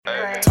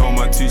Told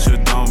my teacher,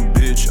 dumb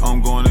bitch,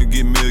 I'm gonna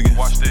get millions.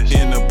 Watch this.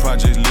 In the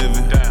project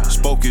living, Damn.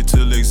 spoke it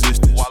till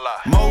existence.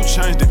 Voila. More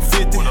change than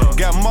 50,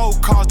 got more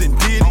cars than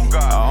Diddy. Oh,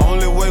 God. I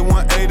only weigh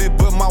 180,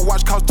 but my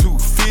watch cost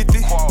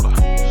 250. Quarter.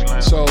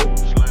 Slam. So,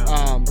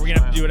 Are we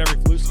gonna have to do it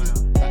every flu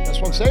season?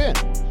 that's what I'm saying.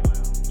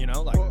 You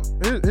know, like Well,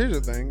 here's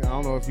the thing. I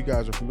don't know if you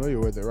guys are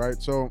familiar with it,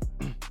 right? So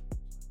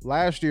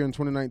last year in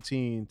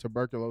 2019,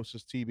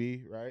 tuberculosis,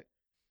 TB, right?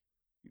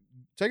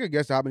 Take a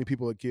guess at how many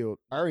people it killed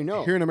I already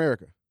know. here in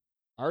America.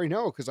 I already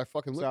know because I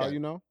fucking look Sal, at it. you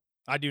know?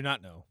 I do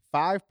not know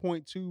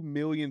 5.2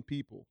 million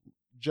people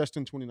just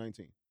in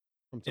 2019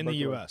 from in the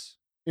tuberculosis.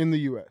 U.S. In the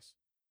U.S.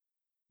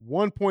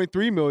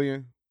 1.3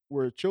 million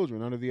were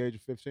children under the age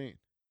of 15.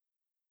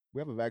 We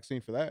have a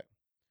vaccine for that.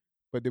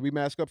 But did we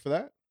mask up for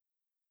that?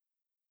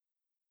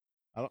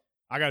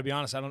 I got to be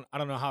honest. I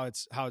don't know how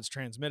it's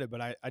transmitted,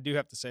 but I do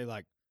have to say,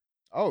 like,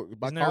 Oh,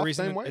 by isn't there a cough,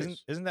 reason? same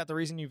ways. Isn't that the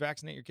reason you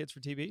vaccinate your kids for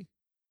TB?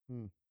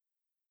 Hmm.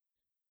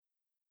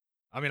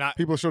 I mean, I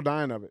People are still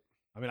dying of it.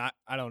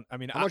 don't. I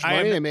mean, How much I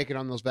money am- they making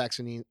on those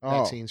vaccines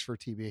for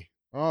TB?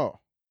 Oh,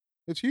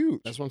 it's huge.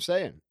 That's what I'm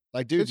saying.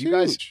 Like, dude, it's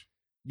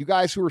you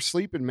guys who are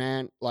sleeping,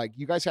 man, like,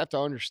 you guys have to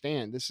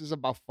understand this is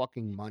about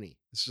fucking money.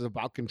 This is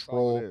about That's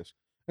all it control. is.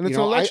 And it's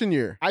You an know, election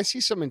year. I see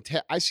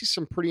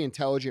some pretty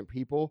intelligent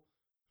people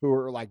who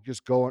are like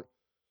just going,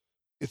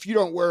 if you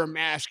don't wear a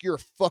mask, you're a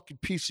fucking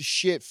piece of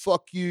shit.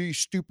 Fuck you, you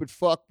stupid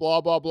fuck,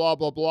 blah, blah, blah,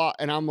 blah, blah.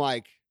 And I'm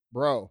like,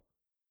 bro,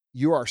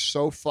 you are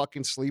so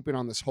fucking sleeping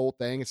on this whole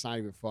thing. It's not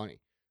even funny.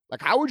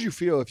 Like, how would you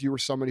feel if you were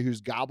somebody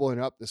who's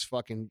gobbling up this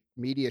fucking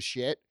media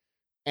shit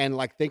and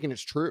like thinking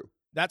it's true?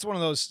 That's one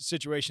of those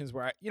situations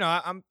where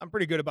I'm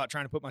pretty good about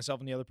trying to put myself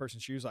in the other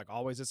person's shoes. Like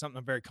always, it's something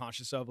I'm very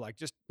conscious of. Like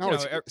just No, you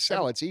know, it's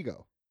Sal, it's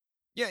ego.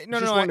 yeah, You no,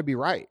 just no, want to be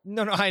right.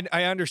 No,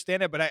 I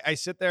understand it, but I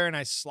sit there and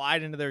I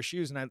slide into their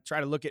shoes and I try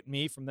to look at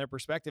me from their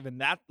perspective.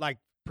 And that like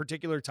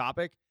particular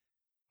topic,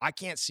 I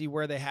can't see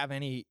where they have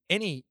any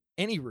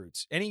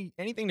roots,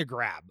 anything to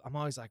grab. I'm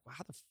always like, well,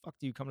 how the fuck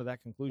do you come to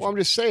that conclusion? Well, I'm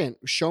just saying,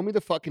 show me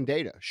the fucking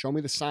data. Show me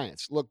the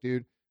science. Look,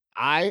 dude,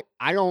 I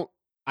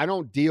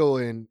don't deal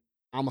in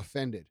I'm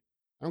offended.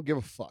 I don't give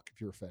a fuck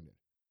if you're offended.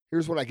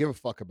 Here's what I give a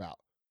fuck about.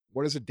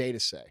 What does the data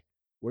say?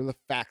 What do the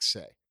facts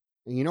say?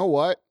 And you know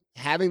what?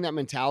 Having that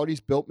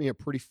mentality's built me a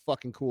pretty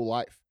fucking cool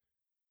life.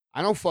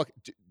 I don't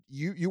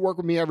you work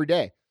with me every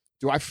day.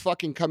 Do I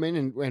fucking come in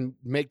and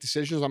make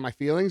decisions on my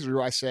feelings, or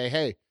do I say,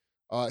 hey,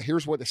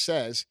 here's what it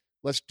says.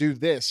 Let's do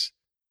this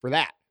for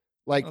that.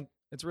 Like, Well,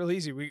 it's real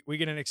easy. We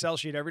get an Excel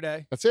sheet every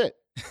day. that's it.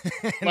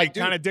 And Like, it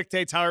kind of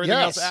dictates how everything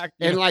else acts.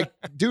 And like,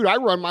 dude, I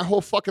run my whole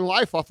fucking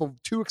life off of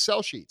 2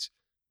 Excel sheets.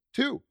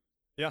 2.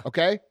 Yeah.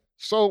 Okay.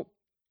 So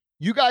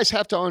you guys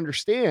have to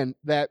understand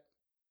that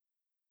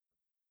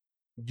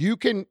you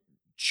can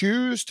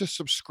choose to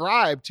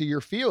subscribe to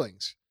your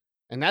feelings,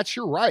 and that's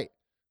your right.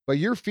 But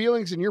your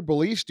feelings and your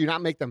beliefs do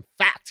not make them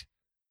fact.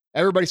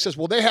 Everybody says,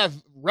 well, they have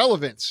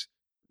relevance.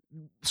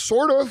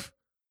 Sort of.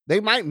 They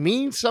might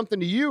mean something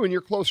to you and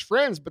your close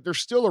friends, but there's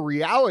still a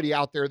reality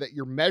out there that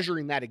you're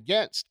measuring that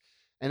against.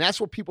 And that's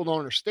what people don't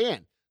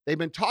understand. They've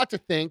been taught to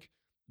think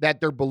that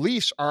their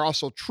beliefs are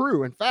also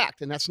true, in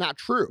fact, and that's not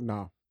true.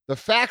 No. The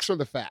facts are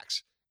the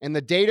facts, and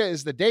the data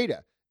is the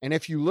data. And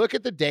if you look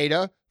at the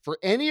data for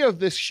any of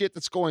this shit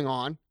that's going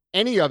on,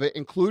 any of it,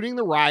 including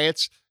the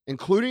riots,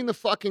 including the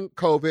fucking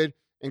COVID,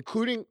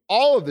 including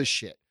all of this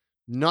shit,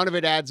 none of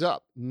it adds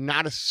up.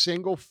 Not a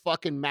single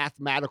fucking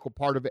mathematical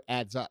part of it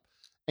adds up.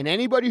 And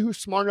anybody who's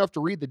smart enough to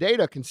read the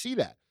data can see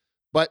that.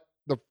 But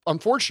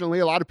unfortunately,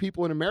 a lot of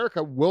people in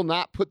America will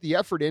not put the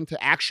effort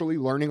into actually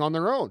learning on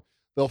their own.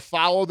 They'll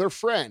follow their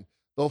friend.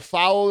 They'll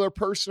follow their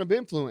person of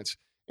influence.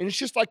 And it's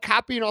just like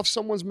copying off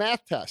someone's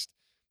math test.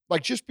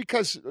 Like, just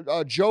because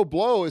Joe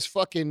Blow is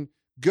fucking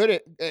good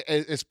at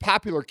is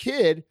popular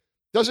kid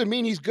doesn't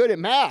mean he's good at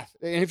math.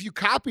 And if you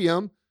copy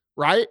him,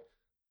 right,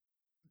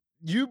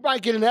 you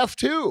might get an F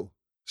too.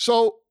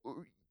 So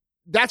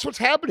that's what's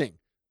happening.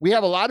 We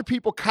have a lot of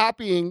people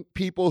copying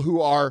people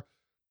who are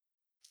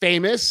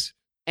famous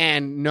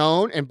and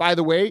known. And by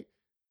the way,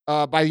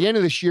 by the end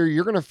of this year,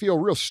 you're going to feel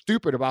real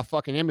stupid about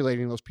fucking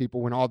emulating those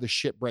people when all this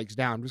shit breaks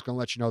down. I'm just going to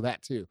let you know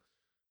that too.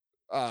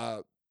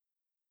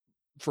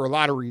 For a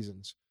lot of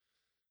reasons.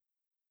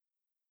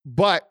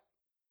 But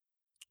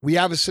we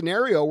have a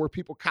scenario where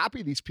people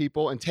copy these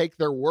people and take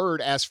their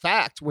word as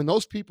fact when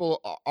those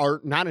people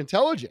are not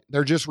intelligent.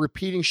 They're just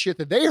repeating shit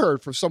that they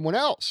heard from someone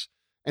else.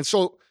 And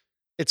so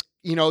it's,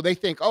 they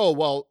think, oh,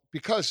 well,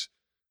 because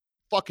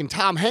fucking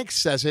Tom Hanks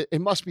says it,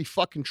 it must be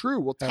fucking true.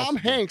 Well, Tom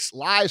Hanks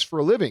lies for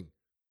a living.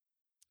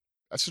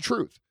 That's the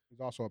truth. He's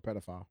also a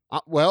pedophile.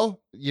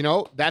 Well,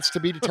 that's to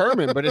be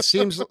determined, but it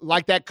seems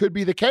like that could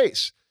be the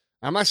case.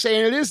 I'm not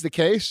saying it is the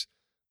case,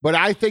 but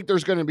I think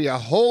there's going to be a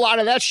whole lot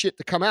of that shit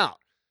to come out.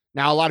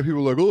 Now, a lot of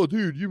people are like, oh,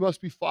 dude, you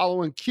must be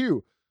following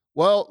Q.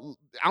 Well,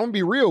 I'm going to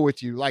be real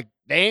with you. Like,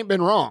 they ain't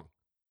been wrong.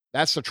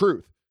 That's the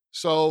truth.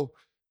 So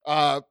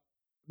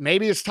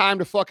maybe it's time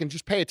to fucking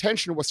just pay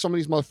attention to what some of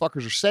these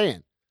motherfuckers are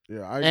saying.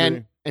 Yeah, I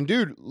agree. And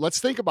dude, let's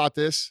think about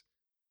this,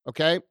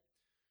 okay?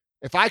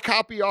 If I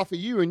copy off of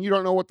you and you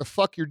don't know what the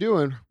fuck you're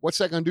doing, what's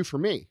that going to do for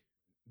me?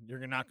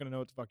 You're not going to know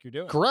what the fuck you're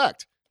doing.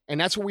 Correct. And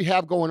that's what we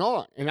have going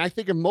on. And I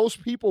think if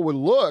most people would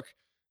look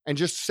and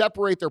just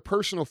separate their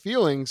personal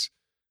feelings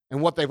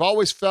and what they've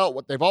always felt,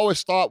 what they've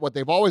always thought, what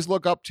they've always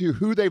looked up to,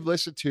 who they've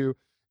listened to,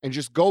 and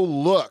just go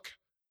look,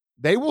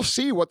 they will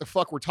see what the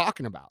fuck we're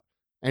talking about.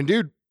 And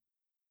dude,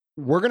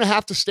 we're going to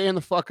have to stand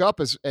the fuck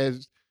up as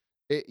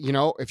you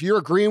know, if you're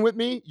agreeing with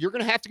me, you're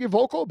going to have to get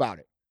vocal about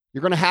it.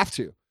 You're going to have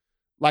to.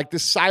 Like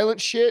this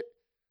silent shit.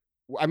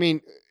 I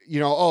mean, you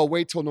know, oh,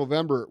 wait till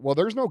November. Well,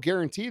 there's no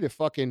guarantee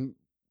that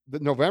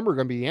November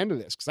going to be the end of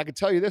this. Because I can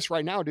tell you this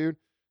right now, dude.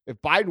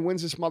 If Biden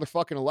wins this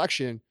motherfucking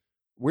election,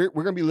 we're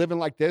going to be living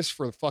like this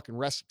for the fucking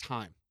rest of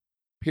time.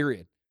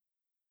 Period.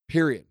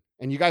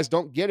 And you guys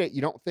don't get it.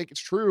 You don't think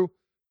it's true.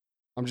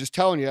 I'm just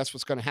telling you that's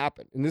what's going to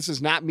happen. And this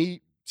is not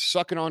me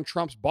sucking on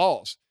Trump's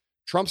balls.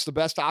 Trump's the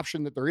best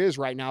option that there is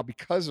right now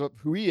because of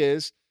who he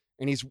is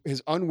and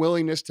his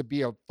unwillingness to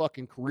be a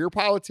fucking career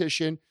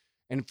politician.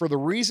 And for the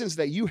reasons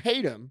that you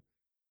hate him,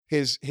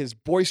 his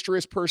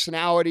boisterous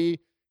personality,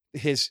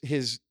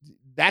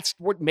 that's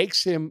what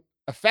makes him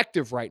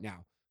effective right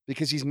now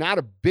because he's not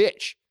a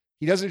bitch.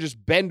 He doesn't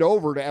just bend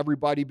over to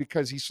everybody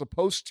because he's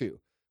supposed to,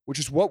 which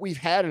is what we've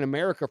had in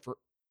America for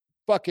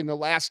fucking the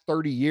last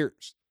 30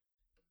 years.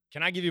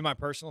 Can I give you my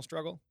personal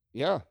struggle?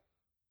 Yeah.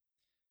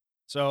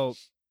 So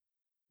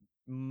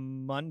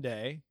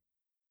Monday,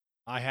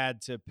 I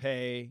had to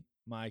pay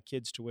my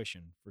kids'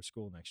 tuition for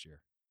school next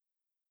year.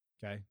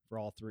 Okay. For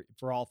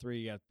all three,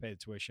 you have to pay the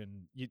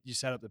tuition. You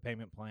set up the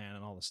payment plan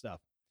and all the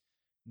stuff.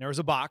 And there was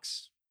a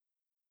box.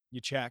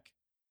 You check.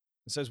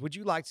 It says, would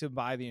you like to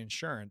buy the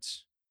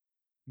insurance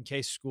in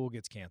case school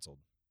gets canceled?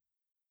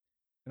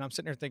 And I'm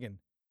sitting there thinking,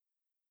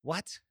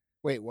 what?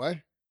 Wait, what?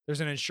 There's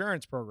an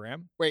insurance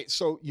program. Wait,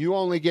 so you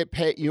only get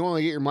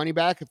your money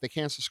back if they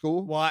cancel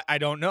school? Well, I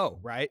don't know,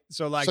 right?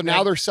 So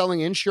now they're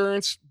selling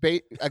insurance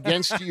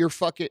against your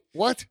fucking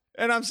what?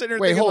 And I'm sitting there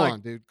Wait, thinking, hold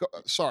on, dude.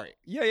 Sorry.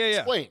 Yeah.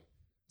 Explain.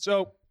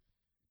 So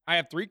I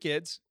have 3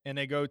 kids and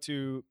they go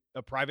to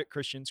a private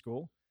Christian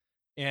school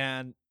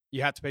and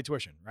you have to pay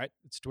tuition, right?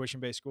 It's a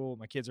tuition-based school.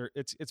 My kids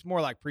it's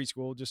more like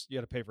preschool, just you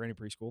got to pay for any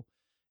preschool.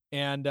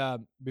 And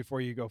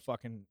before you go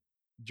fucking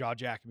jaw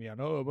jacking me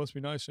on, oh, it must be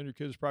nice to send your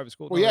kids to private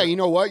school. Well, yeah, you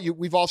know what?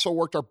 We've also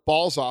worked our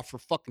balls off for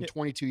fucking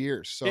 22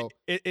 years. So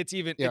it's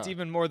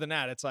even more than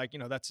that. It's like, you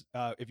know, that's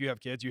if you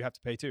have kids, you have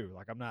to pay too.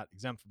 Like I'm not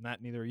exempt from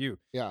that, neither are you.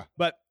 Yeah.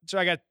 But so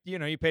I got, you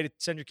know, you pay to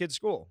send your kids to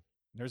school.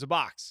 There's a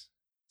box.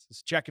 It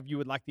says check if you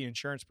would like the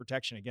insurance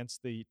protection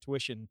against the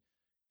tuition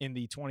in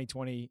the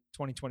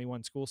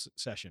 2020-2021 school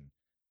session.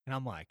 And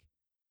I'm like,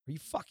 are you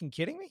fucking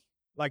kidding me?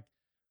 Like,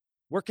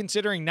 we're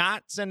considering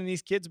not sending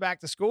these kids back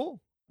to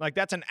school? Like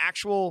that's an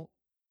actual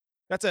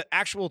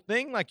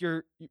thing? Like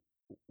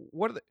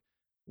what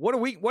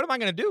am I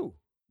going to do?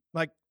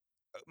 Like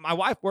my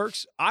wife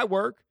works, I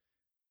work.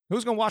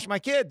 Who's going to watch my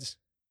kids?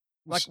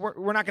 Like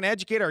we're not going to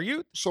educate our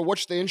youth. So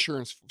what's the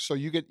insurance? So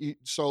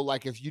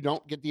like if you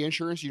don't get the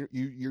insurance, your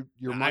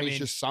money's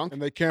just sunk. And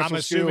they cancel I'm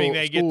assuming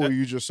they get school,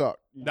 you just suck.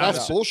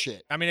 That's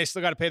bullshit. I mean, they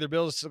still got to pay their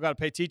bills, still got to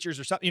pay teachers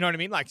or something. You know what I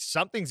mean? Like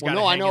something's got to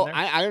No, I know. in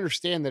there. I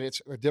understand that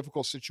it's a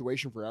difficult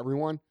situation for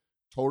everyone,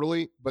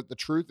 totally. But the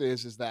truth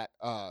is that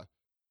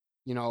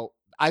you know,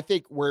 I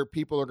think where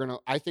the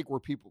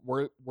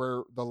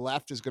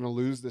left is gonna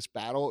lose this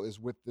battle is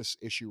with this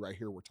issue right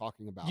here we're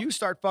talking about. You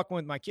start fucking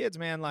with my kids,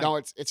 man. Like no,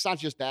 it's not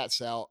just that,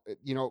 Sal.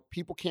 You know,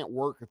 people can't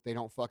work if they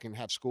don't fucking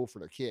have school for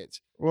their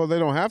kids. Well, they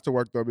don't have to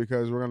work though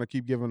because we're gonna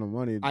keep giving them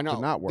money I know.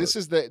 to not work. This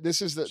is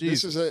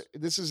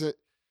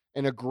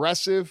an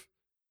aggressive,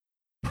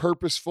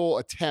 purposeful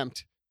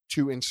attempt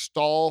to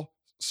install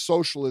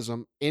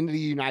socialism into the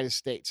United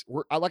States.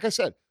 Like I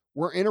said,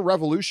 we're in a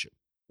revolution.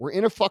 We're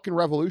in a fucking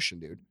revolution,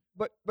 dude.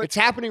 But it's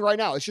happening right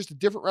now. It's just a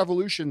different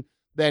revolution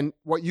than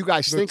what you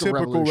guys think of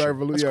typical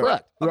revolution. That's yeah.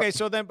 correct. okay,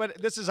 so then,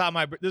 but this is how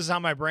my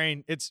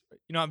brain. It's,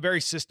 you know, I'm very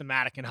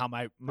systematic in how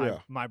my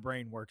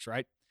brain works,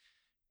 right?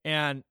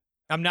 And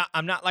I'm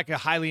not like a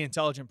highly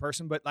intelligent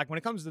person, but like when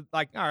it comes to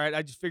like, all right,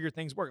 I just figure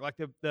things work. Like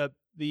the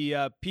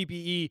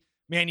PPE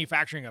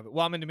manufacturing of it.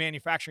 Well, I'm in the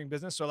manufacturing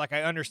business, so like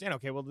I understand.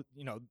 Okay, well,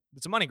 you know,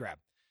 it's a money grab.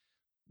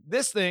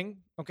 This thing,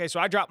 okay, so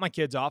I dropped my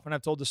kids off, and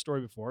I've told this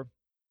story before.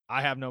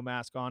 I have no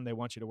mask on. They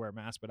want you to wear a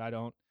mask, but I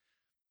don't.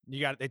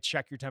 They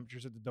check your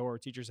temperatures at the door.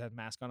 Teachers have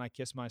masks on. I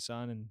kiss my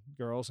son and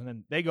girls, and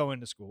then they go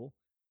into school,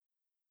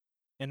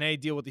 and they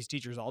deal with these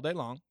teachers all day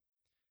long,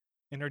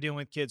 and they're dealing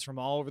with kids from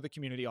all over the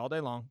community all day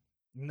long,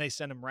 and they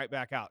send them right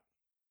back out,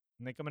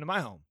 and they come into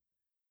my home.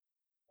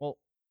 Well,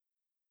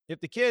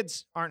 if the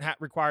kids aren't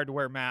required to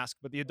wear masks,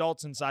 but the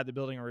adults inside the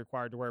building are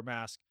required to wear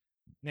masks,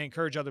 and they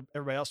encourage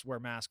everybody else to wear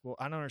masks. Well,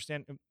 I don't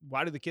understand.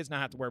 Why do the kids not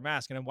have to wear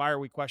masks? And then why are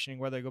we questioning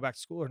whether they go back to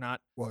school or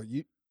not? Well,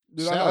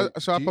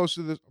 I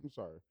posted this. I'm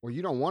sorry. Well,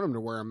 you don't want them to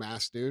wear a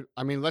mask, dude.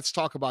 I mean, let's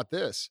talk about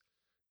this.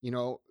 You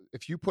know,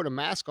 if you put a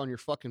mask on your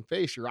fucking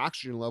face, your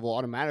oxygen level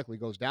automatically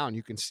goes down.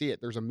 You can see it.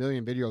 There's a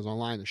million videos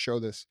online that show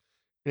this,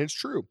 and it's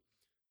true.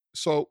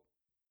 So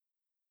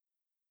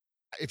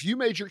if you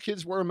made your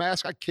kids wear a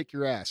mask, I'd kick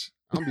your ass.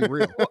 I'm gonna be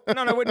real. No,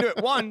 I wouldn't do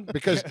it. One,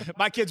 Because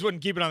my kids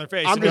wouldn't keep it on their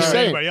face. I'm and just neither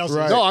saying. Anybody else's.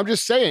 Right. No, I'm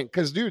just saying,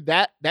 because dude,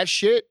 that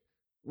shit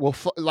will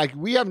like,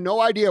 we have no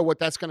idea what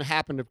that's gonna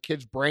happen to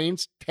kids'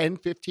 brains 10,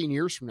 15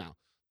 years from now.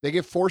 They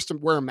get forced to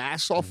wear a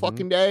mask all Mhm.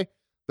 fucking day.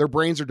 Their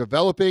brains are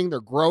developing.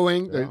 They're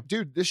growing. Yeah.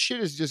 Dude, this shit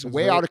is just It's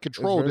way very- out of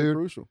control, it's very dude.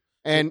 Crucial.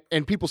 And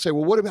people say,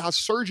 well, what about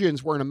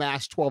surgeons wearing a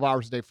mask 12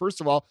 hours a day? First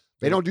of all,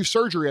 they Yeah. don't do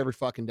surgery every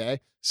fucking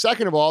day.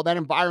 Second of all, that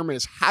environment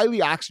is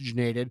highly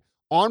oxygenated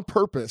on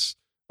purpose.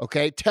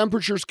 Okay.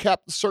 Temperature's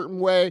kept a certain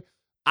way,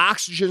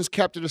 oxygen's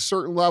kept at a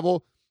certain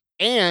level.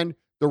 And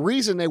the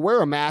reason they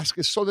wear a mask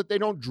is so that they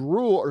don't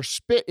drool or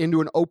spit into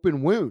an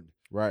open wound.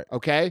 Right.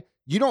 Okay.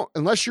 You don't,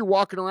 unless you're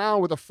walking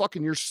around with a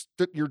fucking your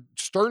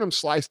sternum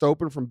sliced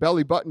open from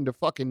belly button to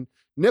fucking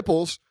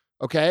nipples.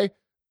 Okay.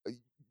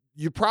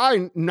 You're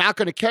probably not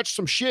going to catch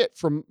some shit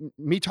from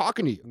me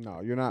talking to you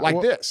No, you're not. like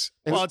Well, this.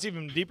 And Well, it's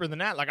even deeper than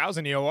that. Like I was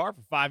in the OR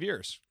for 5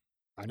 years.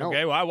 I know.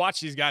 Okay, well, I watch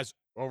these guys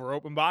over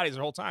open bodies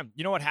the whole time.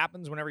 You know what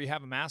happens whenever you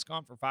have a mask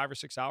on for 5 or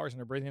 6 hours and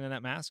they're breathing in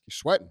that mask? You're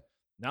sweating.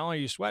 Not only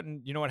are you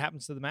sweating, you know what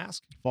happens to the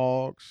mask?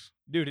 fogs.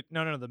 Dude,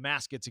 no. The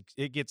mask gets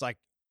like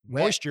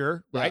Wet.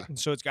 moisture, right? Yeah. And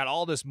so it's got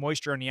all this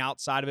moisture on the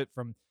outside of it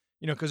from,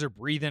 because they're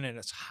breathing and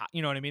it's hot.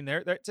 You know what I mean?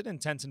 It's an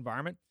intense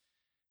environment.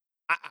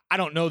 I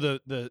don't know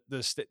the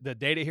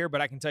data here,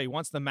 but I can tell you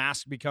once the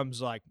mask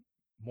becomes like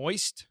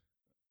moist,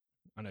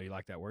 I know you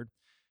like that word,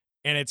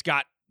 and it's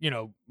got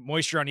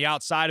moisture on the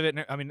outside of it.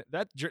 And I mean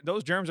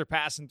those germs are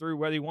passing through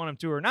whether you want them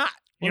to or not.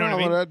 You know what I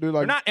mean? That, dude,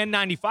 like, They're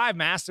not N95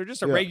 masks; they're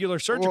just a Yeah. regular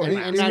surgical Well,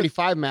 mask.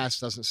 N95 mask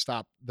doesn't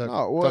stop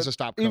doesn't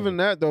stop COVID. even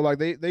that though. Like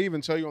they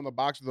even tell you on the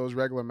box of those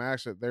regular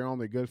masks that they're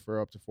only good for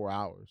up to 4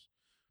 hours.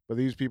 But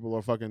these people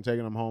are fucking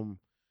taking them home,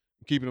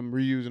 keeping them,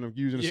 reusing them,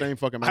 using the Yeah, same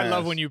fucking mask. I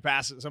love when you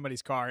pass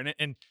somebody's car,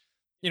 and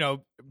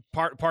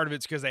part of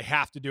it's because they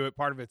have to do it.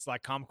 Part of it's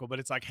like comical, but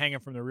it's like hanging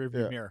from the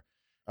rearview Yeah. mirror.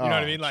 You know what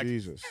I Oh, mean? Like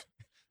Jesus.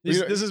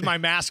 this is my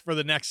mask for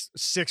the next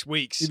 6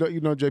 weeks.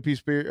 You know JP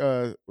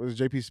Spears, was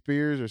it JP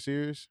Spears or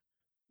Sears?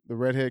 The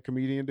redhead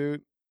comedian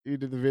dude. He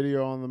did the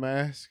video on the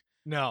mask.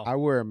 No, I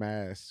wear a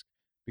mask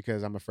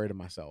because I'm afraid of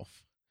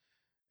myself.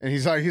 And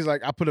he's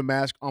like, I put a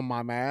mask on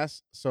my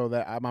mask so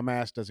that my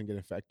mask doesn't get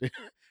infected.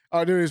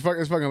 Oh, dude, it's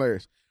fucking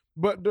hilarious.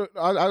 But dude,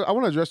 I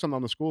want to address something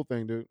on the school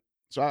thing, dude.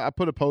 So I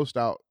put a post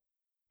out,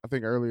 I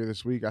think earlier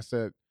this week. I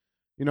said,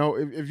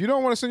 if you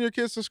don't want to send your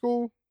kids to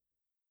school,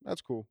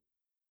 that's cool.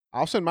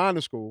 I'll send mine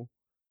to school,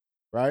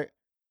 right?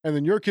 And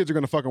then your kids are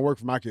going to fucking work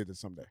for my kids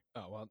someday.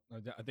 oh well,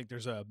 I think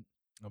there's a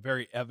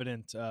very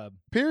evident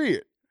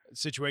Period.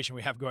 situation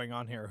we have going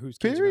on here. Whose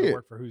kids are going to Period.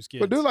 work for whose kids?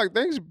 But dude, like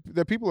things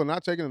that people are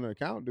not taking into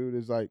account, dude,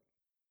 is like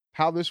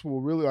how this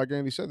will really, like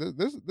Andy said,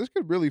 this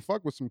could really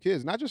fuck with some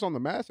kids, not just on the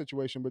math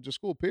situation, but just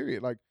school.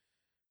 Period. Like,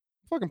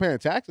 I'm fucking paying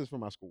taxes for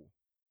my school,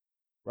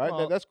 right?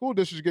 Well- that school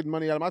district's getting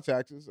money out of my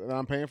taxes, and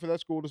I'm paying for that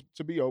school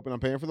to be open. I'm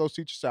paying for those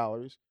teacher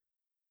salaries.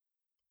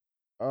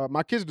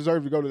 My kids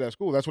deserve to go to that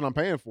school. That's what I'm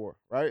paying for,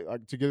 right?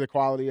 Like to get a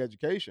quality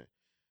education.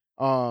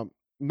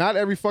 Not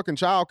every fucking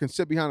child can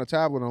sit behind a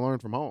tablet and learn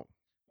from home.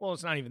 well,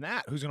 it's not even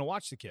that. Who's going to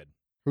watch the kid?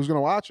 Who's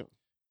gonna watch them?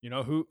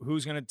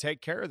 Who's going to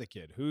take care of the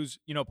kid? Who's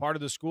part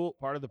of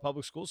the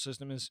public school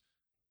system is,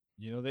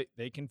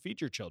 they can feed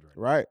your children.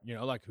 Right.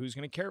 Like who's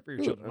going to care for your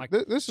Dude, children? Like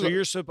this so is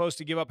you're supposed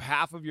to give up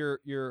half of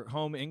your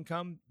home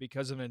income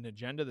because of an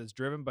agenda that's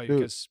driven by Dude,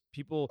 because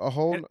people. a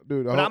whole and-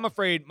 dude. But I'm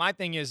afraid. My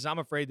thing is, I'm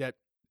afraid that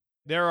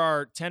there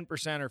are 10%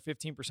 or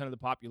 15% of the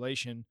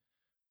population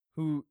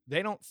who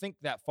they don't think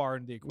that far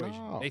into the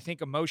equation. No. They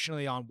think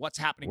emotionally on what's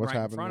happening what's right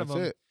happening? in front of That's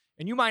them. it.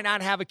 And you might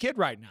not have a kid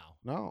right now,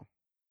 No.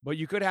 but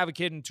you could have a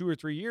kid in 2 or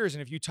 3 years.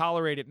 And if you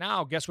tolerate it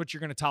now, guess what you're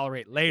going to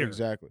tolerate later?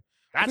 Exactly.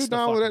 That's Dude, the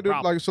not fucking only that, dude,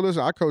 problem. like, so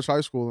listen, I coach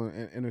high school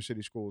and inner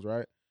city schools,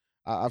 right?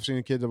 I've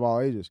seen kids of all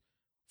ages.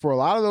 For a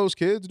lot of those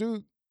kids,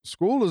 dude,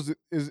 school is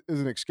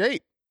an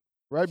escape,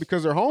 right?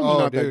 Because their home's Oh,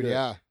 not that dude, good.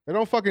 yeah. They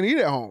don't fucking eat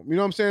at home. You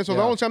know what I'm saying? So the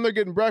Yeah. only time they're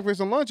getting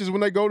breakfast and lunch is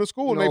when they go to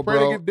school and they No, pray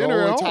bro, to get dinner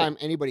the at only home. time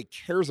anybody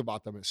cares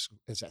about them is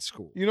at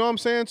school. You know what I'm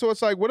saying? So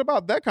it's like, what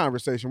about that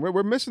conversation?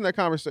 We're missing that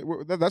conversation.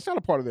 That's not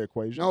a part of the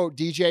equation. No,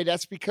 DJ,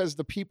 that's because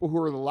the people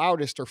who are the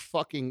loudest are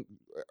fucking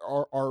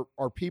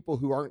are people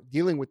who aren't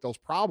dealing with those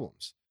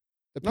problems.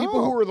 The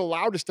people No. who are the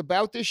loudest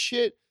about this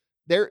shit,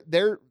 they're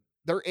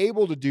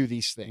able to do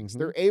these things. Mhm.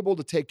 They're able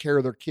to take care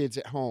of their kids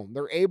at home.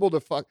 They're able to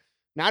fuck.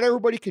 Not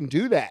everybody can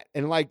do that,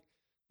 and like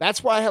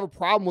that's why I have a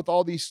problem with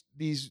all these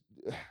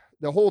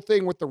the whole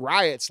thing with the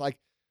riots. Like,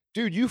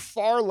 dude, you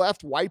far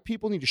left white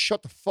people need to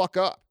shut the fuck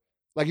up.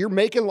 Like, you're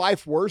making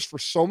life worse for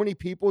so many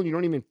people, and you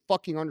don't even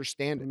fucking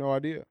understand I it. have no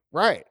idea.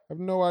 Right? I have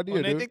no idea, Well,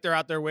 and they dude. think they're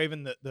out there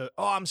waving the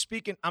I'm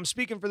speaking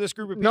for this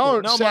group of people. No,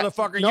 No, Seth,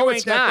 motherfucker, no, you it's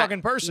ain't that not.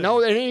 fucking person.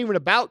 No, it ain't even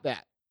about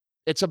that.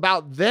 It's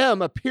about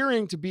them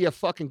appearing to be a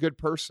fucking good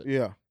person.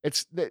 Yeah.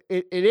 It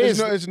is.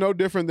 It's no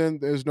different than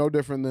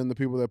the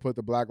people that put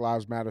the Black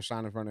Lives Matter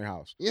sign in front of their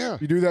house. Yeah.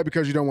 You do that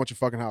because you don't want your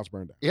fucking house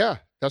burned down. Yeah,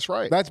 that's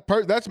right. That's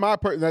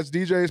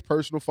DJ's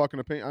personal fucking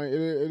opinion. I mean,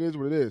 it is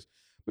what it is.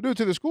 But dude,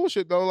 to the school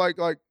shit though, like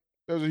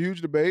there's a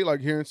huge debate like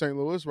here in St.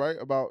 Louis, right,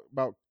 about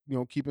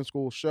keeping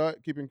schools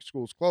shut, keeping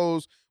schools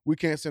closed. We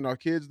can't send our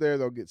kids there;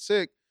 they'll get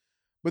sick.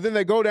 But then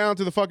they go down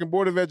to the fucking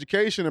Board of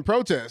Education and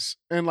protest,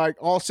 and like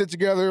all sit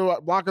together,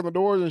 like, blocking the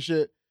doors and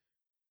shit.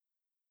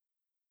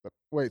 But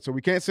wait, so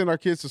we can't send our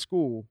kids to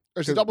school?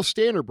 There's a double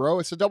standard, bro.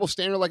 It's a double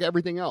standard like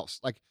everything else.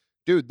 Like,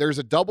 dude, there's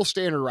a double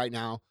standard right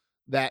now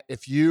that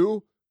if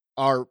you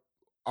are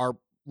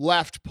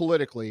left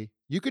politically,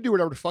 you could do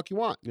whatever the fuck you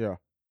want. Yeah.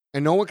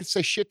 And no one can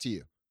say shit to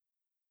you.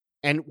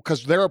 And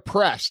because they're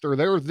oppressed or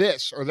they're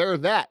this or they're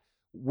that.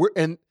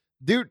 And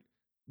dude,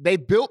 they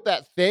built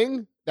that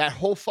thing, that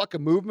whole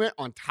fucking movement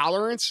on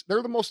tolerance.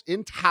 They're the most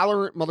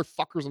intolerant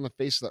motherfuckers on the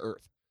face of the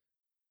earth.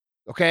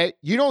 Okay?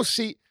 You don't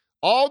see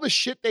all the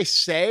shit they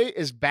say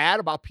is bad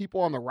about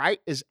people on the right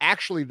is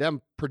actually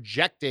them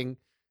projecting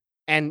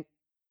and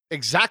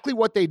exactly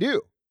what they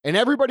do. And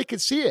everybody can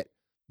see it.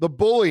 The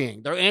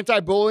bullying. They're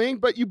anti-bullying,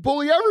 but you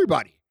bully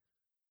everybody.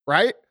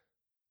 Right?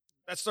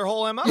 That's their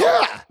whole MO.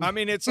 Yeah. I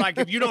mean, it's like,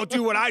 if you don't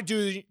do what I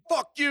do,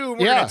 fuck you, and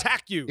we're Yeah. going to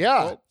attack you.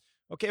 Yeah. Well,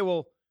 okay,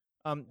 well,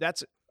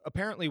 that's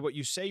apparently what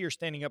you say you're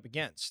standing up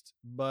against,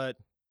 but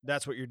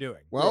that's what you're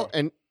doing. Well,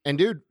 and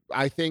dude,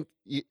 I think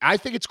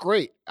it's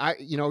great. I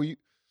We-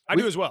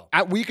 do as well.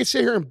 We could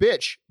sit here and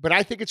bitch, but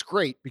I think it's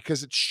great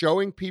because it's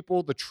showing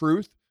people the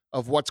truth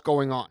of what's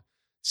going on.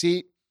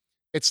 See,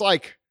 it's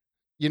like,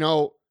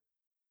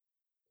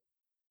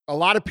 a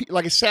lot of people,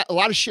 like I said, a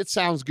lot of shit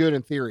sounds good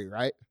in theory,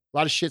 right? A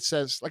lot of shit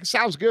says, like, it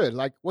sounds good.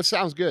 Like, what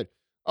sounds good?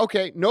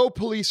 Okay, no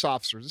police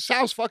officers. It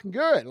sounds fucking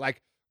good.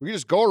 Like, we can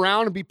just go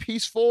around and be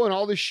peaceful and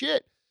all this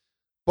shit.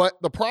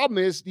 But the problem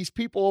is these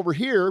people over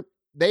here,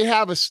 they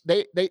have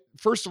they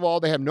first of all,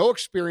 they have no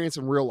experience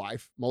in real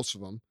life, most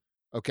of them.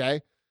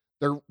 Okay.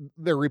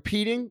 They're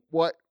repeating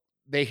what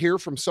they hear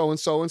from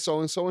so-and-so and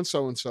so-and-so and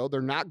so-and-so.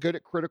 They're not good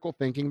at critical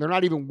thinking. They're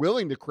not even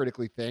willing to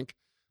critically think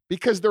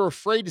because they're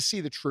afraid to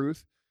see the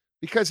truth.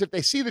 Because if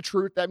they see the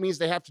truth, that means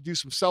they have to do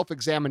some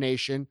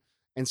self-examination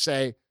and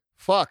say,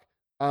 fuck,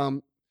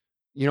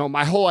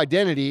 my whole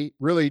identity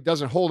really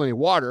doesn't hold any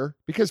water,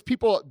 because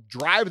people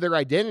drive their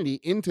identity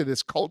into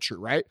this culture,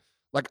 right?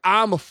 Like,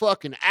 I'm a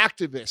fucking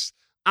activist.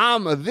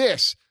 I'm a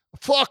this.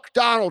 Fuck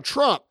Donald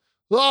Trump.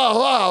 Blah,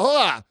 blah,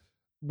 blah.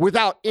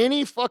 Without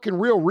any fucking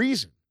real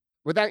reason.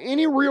 Without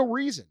any real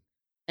reason.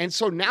 And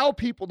so now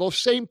people, those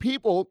same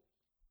people,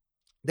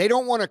 they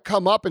don't want to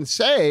come up and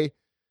say,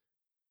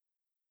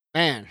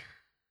 man,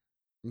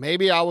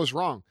 maybe I was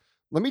wrong.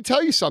 Let me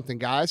tell you something,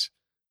 guys.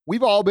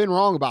 We've all been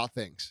wrong about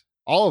things.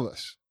 All of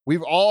us.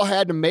 We've all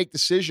had to make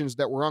decisions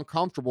that were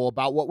uncomfortable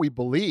about what we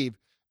believe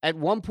at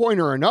one point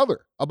or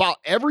another about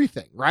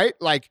everything, right?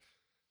 Like,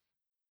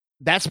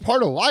 that's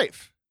part of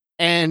life.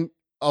 And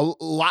I'm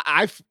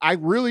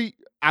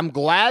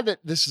glad that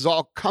this is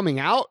all coming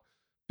out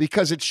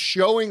because it's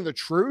showing the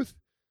truth.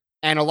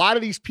 And a lot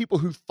of these people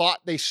who thought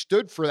they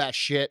stood for that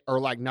shit are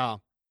like,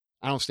 no,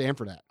 I don't stand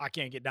for that. I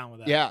can't get down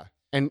with that. Yeah.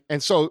 And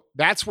so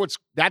that's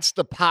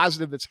the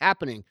positive that's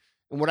happening.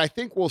 And what I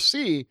think we'll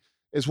see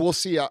is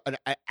an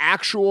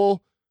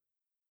actual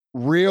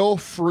real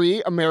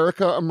free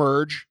America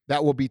emerge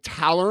that will be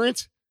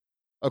tolerant.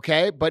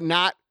 Okay. But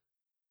not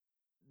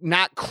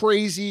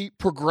crazy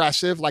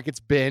progressive like it's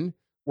been,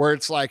 where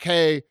it's like,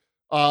 hey,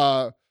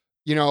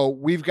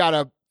 we've got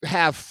to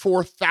have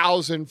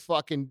 4,000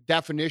 fucking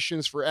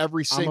definitions for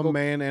every single. I'm a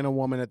man and a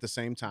woman at the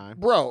same time.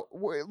 Bro,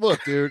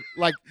 look, dude,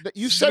 like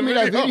you sent me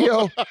that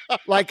video.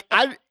 Like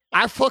I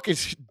fucking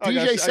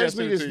DJ sends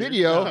me this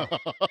video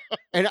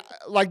and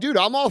like, dude,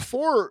 I'm all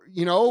for,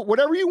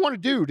 whatever you want to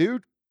do,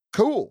 dude.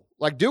 Cool.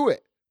 Like, do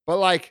it. But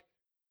like,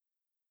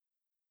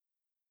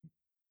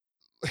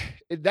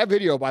 that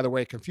video, by the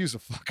way, confused the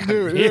fuck out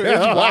of me. Dude, it's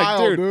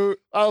wild, dude.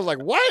 I was like,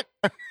 what?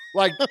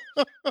 Like,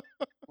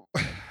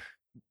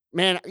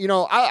 man,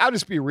 I'll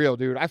just be real,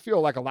 dude. I feel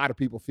like a lot of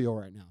people feel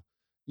right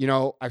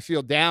now. I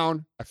feel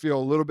down. I feel a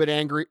little bit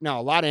angry. No,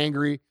 a lot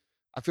angry.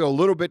 I feel a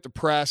little bit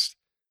depressed,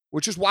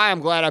 which is why I'm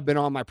glad I've been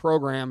on my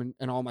program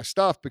and all my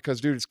stuff,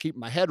 because, dude, it's keeping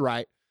my head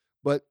right.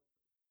 But,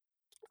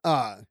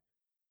 I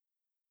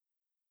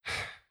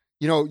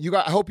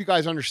hope you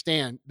guys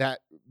understand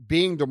that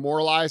being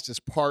demoralized is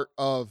part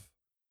of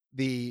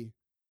the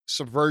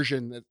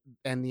subversion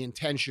and the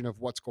intention of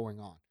what's going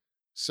on.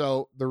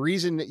 So the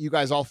reason that you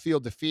guys all feel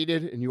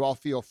defeated and you all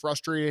feel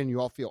frustrated and you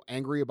all feel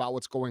angry about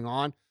what's going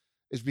on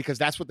is because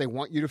that's what they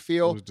want you to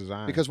feel. It was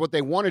designed. Because what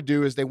they want to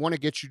do is they want to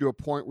get you to a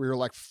point where you're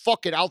like,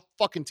 fuck it, I'll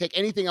fucking take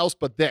anything else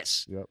but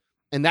this. Yep.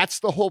 And that's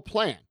the whole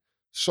plan.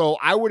 So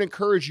I would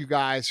encourage you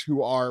guys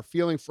who are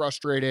feeling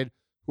frustrated,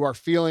 who are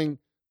feeling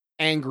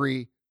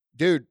angry,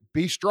 dude,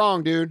 be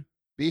strong, dude.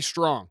 Be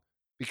strong.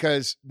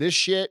 Because this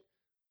shit,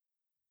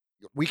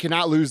 we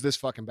cannot lose this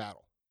fucking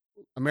battle.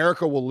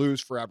 America will lose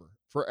forever.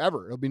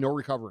 Forever. There'll be no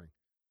recovering.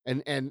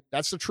 And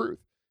that's the truth.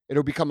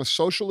 It'll become a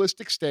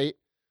socialistic state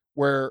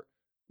where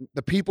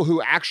the people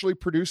who actually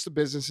produce the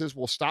businesses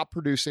will stop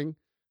producing.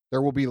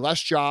 There will be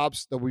less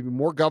jobs. There will be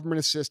more government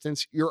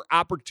assistance. Your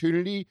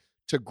opportunity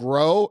to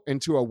grow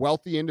into a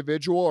wealthy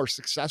individual or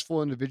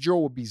successful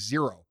individual will be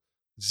 0%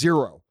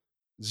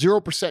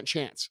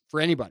 chance for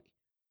anybody.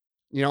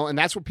 You know, and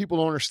that's what people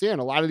don't understand.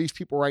 A lot of these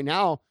people right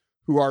now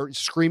who are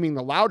screaming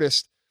the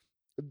loudest,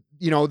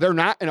 you know, they're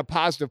not in a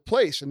positive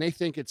place, and they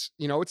think it's,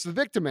 you know, it's the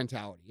victim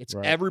mentality. It's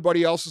Right.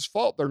 everybody else's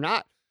fault. They're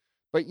not.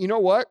 But you know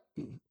what?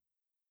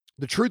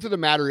 The truth of the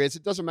matter is,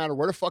 it doesn't matter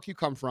where the fuck you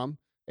come from.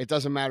 It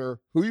doesn't matter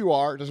who you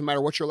are. It doesn't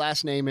matter what your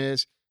last name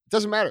is. It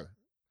doesn't matter.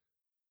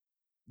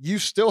 You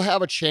still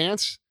have a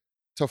chance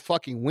to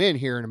fucking win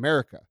here in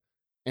America.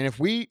 And if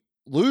we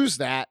lose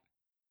that,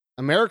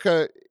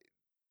 America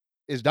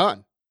is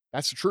done.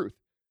 That's the truth.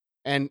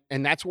 And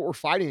that's what we're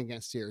fighting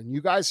against here. And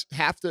you guys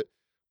have to,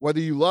 whether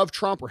you love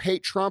Trump or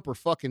hate Trump or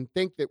fucking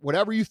think that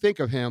whatever you think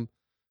of him,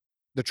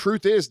 the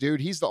truth is, dude,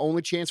 he's the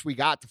only chance we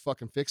got to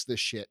fucking fix this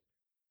shit.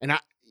 And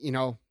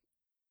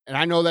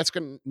I know that's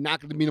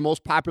not going to be the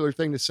most popular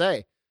thing to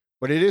say,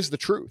 but it is the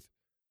truth.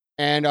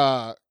 And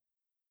I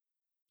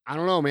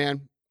don't know,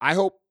 man. I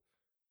hope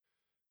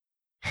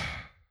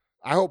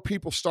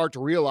people start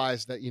to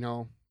realize that, you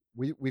know,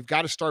 we've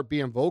got to start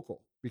being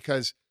vocal,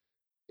 because,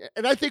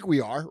 and I think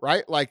we are,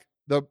 right? Like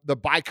the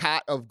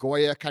boycott of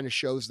Goya kind of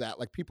shows that.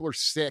 Like, people are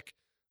sick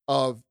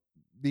of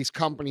these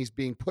companies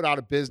being put out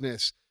of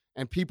business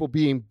and people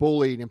being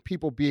bullied and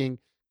people being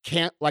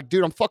like,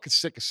 dude, I'm fucking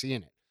sick of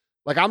seeing it.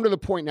 Like, I'm to the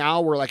point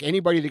now where, like,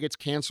 anybody that gets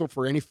canceled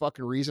for any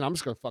fucking reason, I'm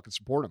just going to fucking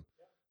support them.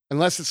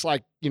 Unless it's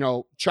like, you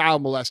know,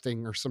 child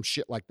molesting or some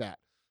shit like that,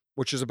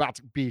 which is about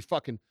to be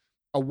fucking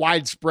a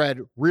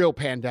widespread real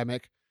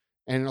pandemic.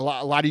 And a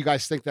lot of you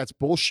guys think that's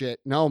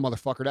bullshit. No,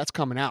 motherfucker, that's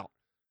coming out.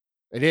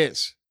 It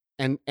is.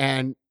 And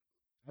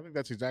I think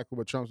that's exactly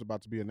what Trump's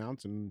about to be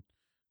announcing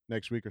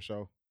next week or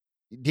so.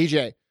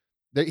 DJ,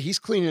 he's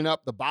cleaning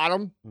up the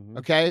bottom, Mhm.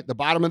 okay? The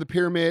bottom of the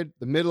pyramid,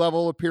 the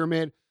mid-level of the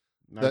pyramid,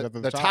 Now he's the, up to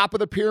the top of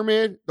the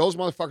pyramid, those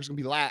motherfuckers going to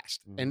be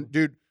last. And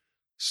dude,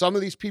 some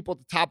of these people at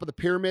the top of the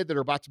pyramid that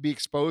are about to be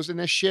exposed in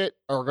this shit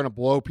are going to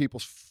blow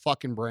people's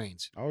fucking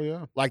brains. Oh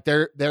yeah. Like,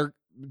 they're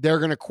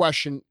going to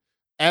question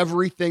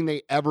everything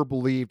they ever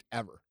believed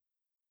ever.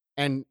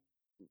 And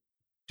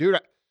dude,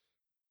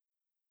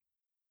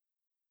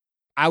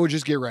 I would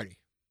just get ready.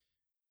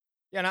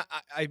 Yeah, and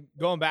I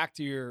going back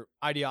to your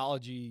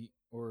ideology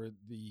or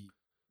the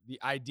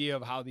idea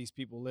of how these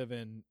people live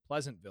in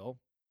Pleasantville,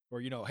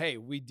 where, you know, hey,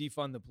 we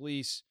defund the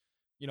police,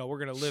 you know, we're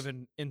going to live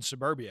in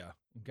suburbia.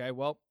 Okay,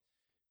 well,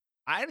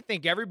 I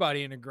think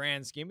everybody in a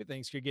grand scheme of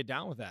things could get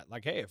down with that.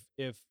 Like, hey,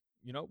 if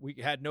you know, we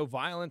had no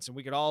violence and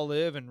we could all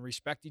live and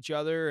respect each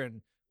other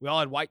and we all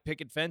had white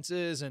picket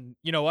fences, and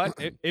you know what,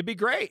 it'd be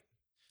great.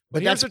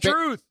 But here's the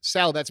truth,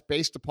 Sal. That's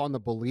based upon the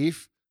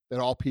belief that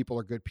all people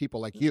are good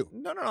people like you.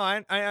 No,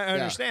 I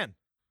understand.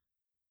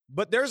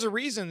 But there's a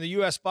reason the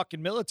U.S.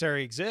 fucking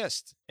military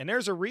exists, and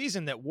there's a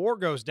reason that war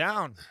goes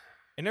down,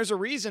 and there's a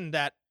reason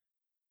that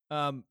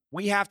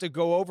we have to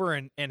go over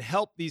and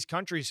help these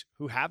countries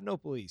who have no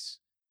police.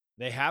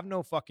 They have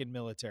no fucking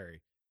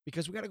military,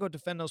 because we got to go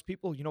defend those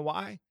people. You know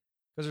why?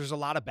 Because there's a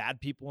lot of bad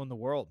people in the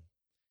world,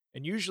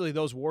 and usually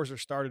those wars are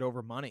started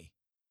over money.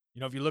 You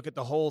know, if you look at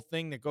the whole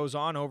thing that goes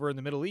on over in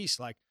the Middle East,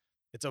 like,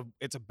 it's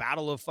a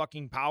battle of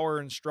fucking power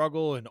and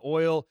struggle and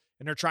oil.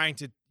 And they're trying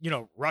to, you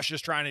know,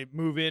 Russia's trying to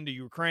move into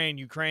Ukraine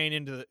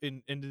into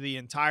the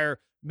entire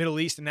Middle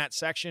East in that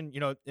section,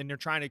 you know, and they're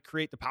trying to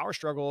create the power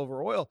struggle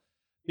over oil,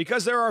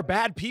 because there are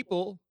bad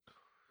people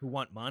who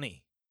want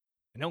money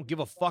and don't give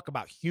a fuck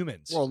about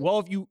humans. Well,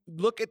 if you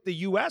look at the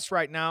U.S.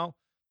 right now,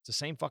 it's the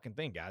same fucking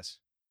thing, guys.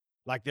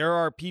 Like, there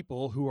are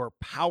people who are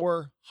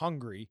power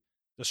hungry.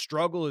 The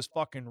struggle is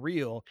fucking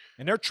real,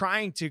 and they're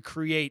trying to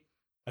create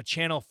a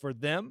channel for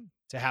them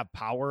to have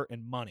power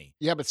and money.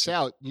 Yeah, but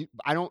Sal,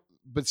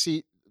 but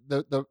see,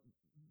 the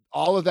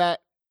all of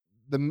that,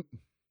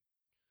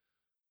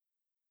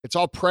 it's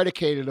all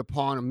predicated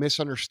upon a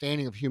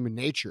misunderstanding of human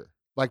nature.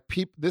 Like,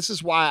 this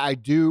is why I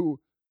do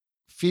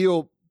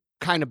feel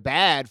kind of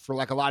bad for,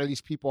 like, a lot of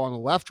these people on the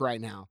left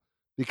right now,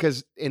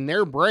 because in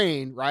their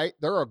brain, right,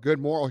 they're a good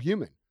moral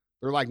human.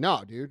 They're like,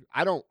 no, dude,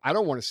 I don't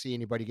want to see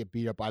anybody get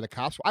beat up by the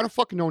cops. I don't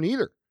fucking don't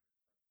either.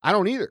 I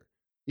don't either.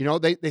 You know,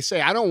 they say,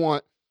 I don't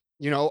want,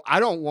 you know,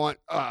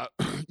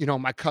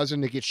 my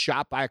cousin to get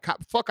shot by a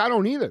cop. Fuck, I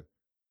don't either.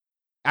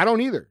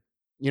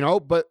 You know,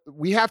 but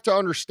we have to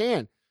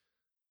understand,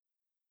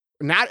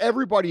 not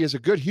everybody is a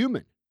good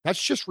human.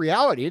 That's just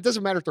reality. It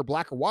doesn't matter if they're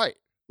black or white.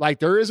 Like,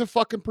 there is a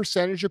fucking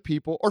percentage of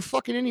people, or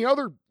fucking any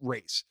other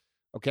race,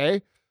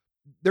 okay?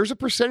 There's a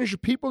percentage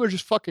of people that are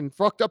just fucking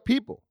fucked up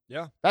people.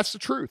 Yeah. That's the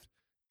truth.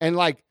 And,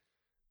 like,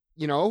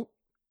 for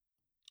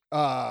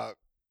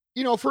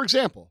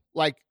example,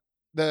 like,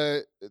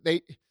 the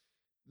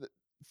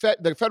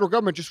federal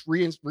government just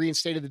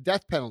reinstated the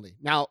death penalty.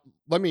 Now,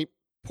 let me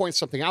point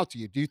something out to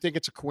you. Do you think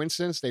it's a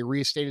coincidence they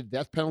reinstated the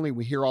death penalty?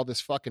 We hear all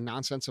this fucking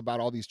nonsense about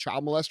all these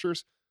child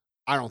molesters.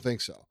 I don't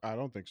think so. I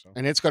don't think so.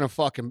 And it's going to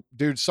fucking,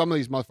 dude, some of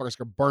these motherfuckers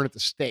are going to burn at the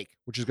stake,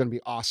 which is going to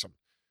be awesome.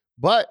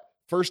 But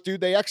first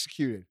dude they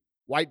executed,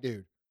 white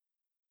dude,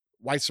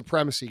 white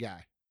supremacy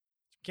guy.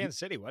 Kansas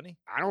City, wasn't he?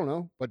 I don't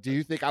know. But do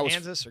you think I was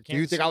Kansas or Kansas?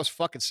 Do you think I was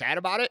fucking sad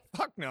about it?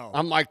 Fuck no.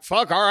 I'm like,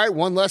 fuck, all right,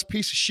 one less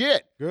piece of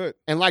shit. Good.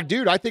 And, like,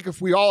 dude, I think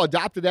if we all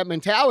adopted that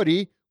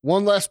mentality,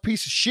 one less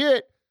piece of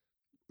shit,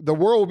 the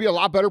world will be a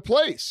lot better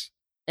place.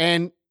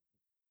 And,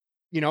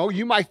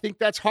 you might think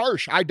that's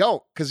harsh. I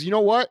don't. Because you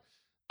know what?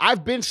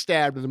 I've been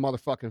stabbed in the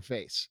motherfucking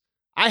face.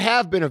 I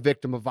have been a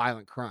victim of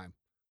violent crime.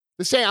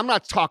 I'm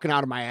not talking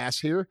out of my ass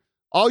here.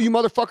 All you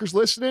motherfuckers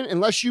listening,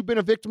 unless you've been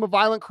a victim of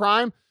violent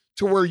crime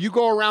to where you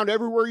go around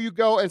everywhere you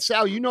go, and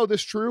Sal, you know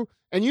this true,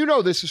 and you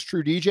know this is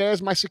true, DJ,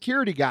 as my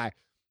security guy.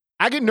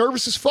 I get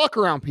nervous as fuck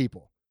around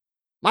people.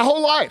 My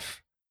whole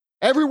life.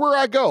 Everywhere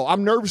I go,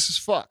 I'm nervous as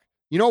fuck.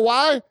 You know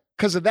why?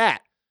 Because of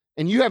that.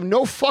 And you have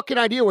no fucking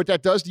idea what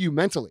that does to you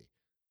mentally.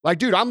 Like,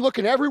 dude, I'm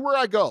looking everywhere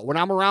I go when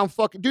I'm around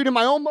in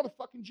my own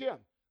motherfucking gym.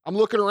 I'm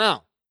looking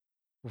around.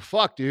 Well,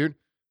 fuck, dude.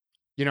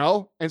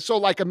 And so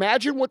like,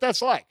 imagine what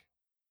that's like.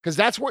 Because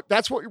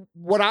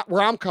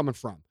where I'm coming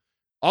from.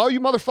 All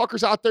you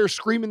motherfuckers out there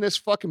screaming this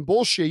fucking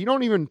bullshit, you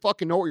don't even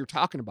fucking know what you're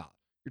talking about.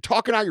 You're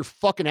talking out your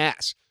fucking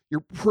ass.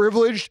 You're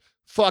privileged,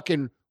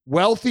 fucking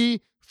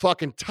wealthy,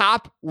 fucking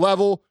top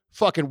level,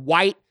 fucking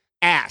white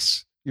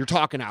ass you're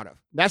talking out of.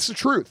 That's the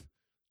truth.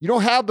 You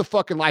don't have the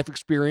fucking life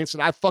experience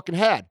that I've fucking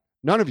had.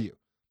 None of you.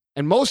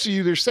 And most of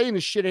you, they're saying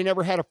this shit ain't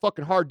never had a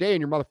fucking hard day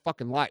in your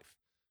motherfucking life.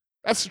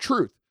 That's the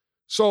truth.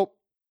 So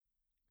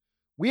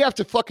we have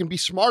to fucking be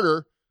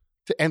smarter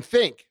and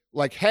think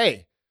like,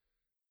 hey,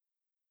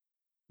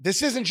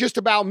 this isn't just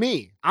about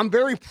me. I'm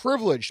very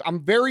privileged.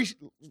 I'm very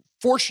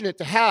fortunate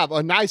to have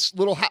a nice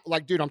little house.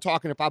 Like, dude, I'm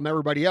talking if I'm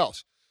everybody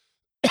else.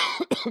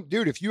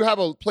 Dude, if you have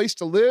a place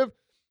to live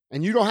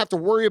and you don't have to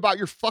worry about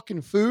your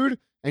fucking food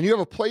and you have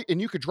a place and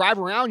you could drive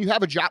around, you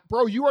have a job,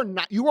 bro, you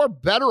are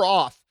better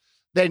off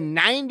than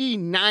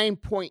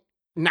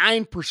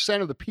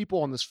 99.9% of the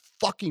people on this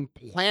fucking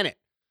planet.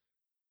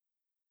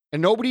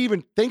 And nobody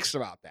even thinks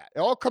about that. It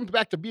all comes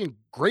back to being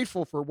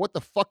grateful for what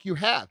the fuck you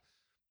have.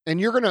 And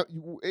you're going to,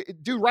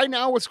 dude, right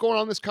now what's going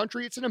on in this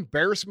country, it's an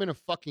embarrassment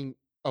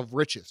of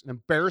riches, an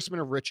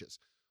embarrassment of riches.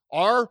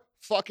 Our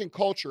fucking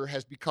culture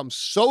has become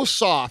so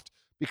soft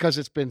because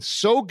it's been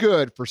so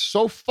good for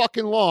so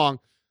fucking long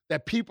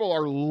that people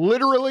are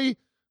literally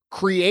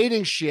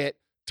creating shit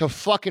to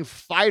fucking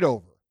fight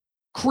over.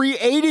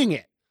 Creating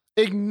it,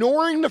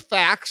 ignoring the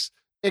facts,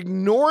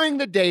 ignoring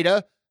the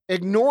data,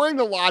 ignoring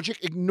the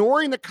logic,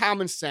 ignoring the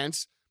common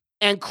sense,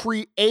 and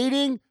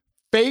creating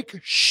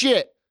fake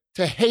shit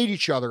to hate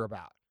each other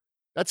about.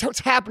 That's what's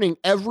happening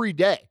every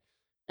day.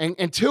 And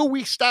until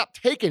we stop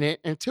taking it,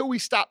 until we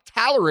stop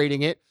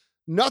tolerating it,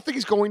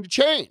 nothing's going to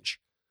change.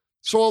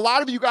 So a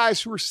lot of you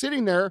guys who are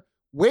sitting there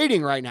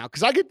waiting right now,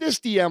 because I get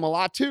this DM a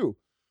lot too.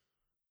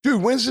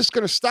 Dude, when's this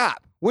going to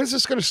stop? When's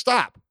this going to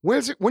stop?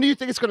 When do you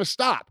think it's going to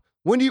stop?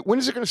 When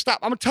is it going to stop?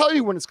 I'm going to tell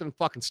you when it's going to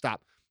fucking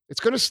stop. It's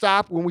going to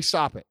stop when we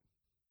stop it.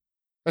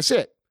 That's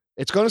it.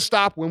 It's going to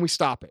stop when we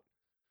stop it.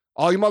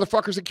 All you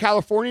motherfuckers in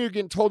California, you're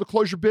getting told to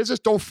close your business.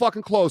 Don't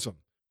fucking close them.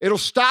 It'll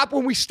stop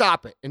when we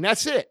stop it. And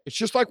that's it. It's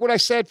just like what I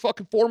said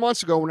fucking 4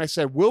 months ago when I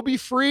said, we'll be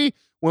free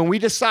when we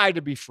decide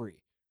to be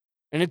free.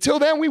 And until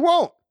then, we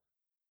won't.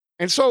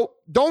 And so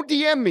don't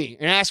DM me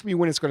and ask me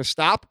when it's going to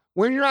stop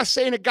when you're not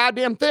saying a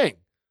goddamn thing.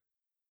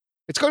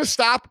 It's going to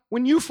stop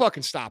when you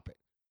fucking stop it.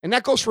 And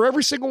that goes for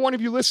every single one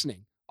of you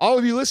listening. All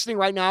of you listening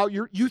right now,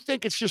 you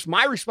think it's just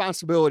my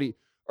responsibility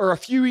or a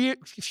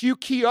few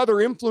key other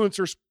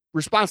influencers'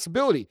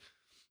 responsibility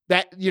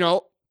that,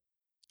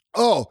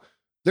 oh,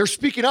 they're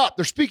speaking up.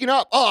 They're speaking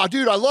up. Oh,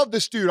 dude, I love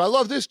this dude. I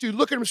love this dude.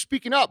 Look at him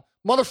speaking up.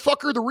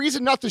 Motherfucker, the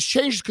reason nothing's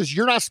changed is because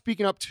you're not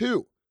speaking up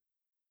too.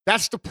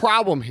 That's the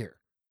problem here.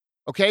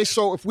 Okay,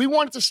 so if we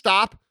want it to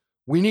stop,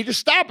 we need to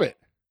stop it.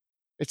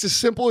 It's as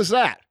simple as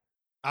that.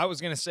 I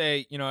was going to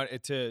say,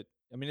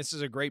 this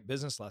is a great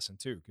business lesson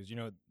too, because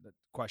the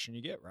question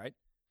you get, right?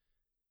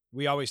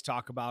 We always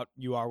talk about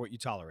you are what you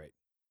tolerate.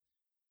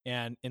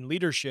 And in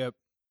leadership,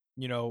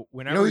 whenever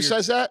you know who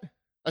says that?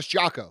 That's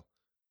Jocko.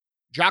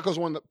 Jocko's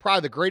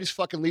probably the greatest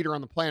fucking leader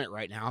on the planet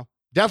right now.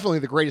 Definitely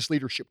the greatest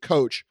leadership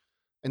coach.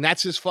 And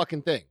that's his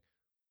fucking thing.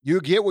 You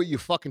get what you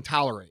fucking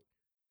tolerate.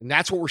 And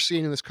that's what we're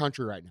seeing in this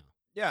country right now.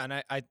 Yeah.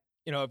 And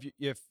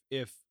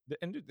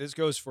and this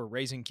goes for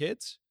raising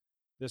kids.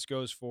 This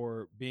goes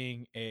for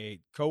being a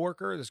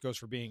coworker. This goes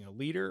for being a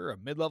leader, a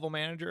mid-level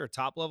manager, a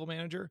top-level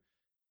manager.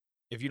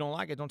 If you don't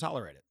like it, don't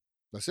tolerate it.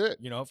 That's it.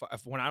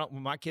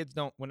 When my kids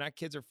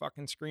are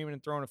fucking screaming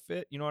and throwing a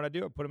fit, you know what I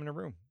do? I put them in a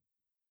room.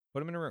 I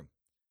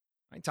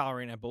ain't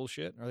tolerating that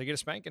bullshit. Or they get a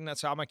spanking.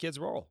 That's how my kids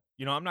roll.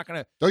 I'm not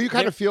gonna. Don't you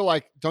kind of feel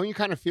like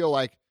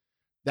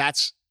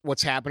that's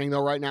what's happening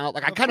though right now?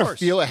 Like I kind of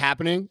feel it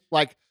happening.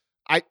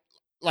 I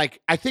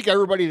think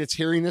everybody that's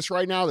hearing this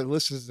right now that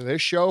listens to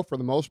this show for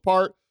the most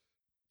part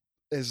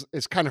is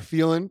kind of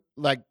feeling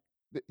like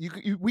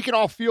we can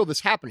all feel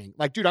this happening.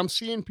 Like, dude, I'm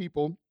seeing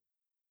people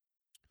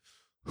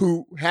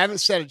who haven't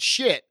said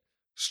shit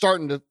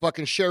starting to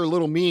fucking share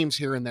little memes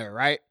here and there,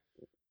 right?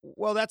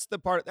 Well, that's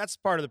part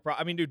of the problem.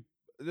 I mean, dude,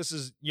 this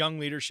is young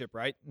leadership,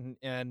 right?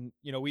 And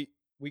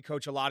we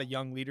coach a lot of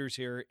young leaders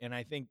here, and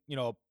I think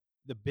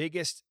the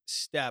biggest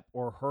step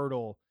or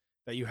hurdle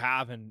that you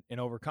have in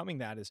overcoming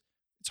that is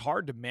it's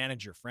hard to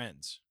manage your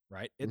friends,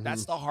 right?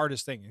 That's the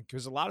hardest thing,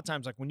 because a lot of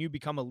times, like when you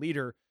become a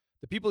leader,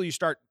 the people you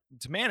start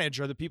to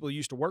manage are the people you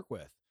used to work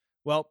with.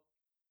 Well,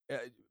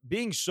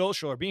 being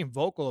social or being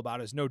vocal about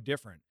it is no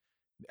different.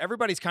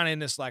 Everybody's kind of in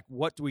this like,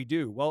 what do we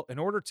do? Well, in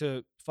order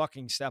to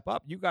fucking step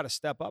up, you got to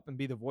step up and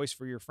be the voice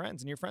for your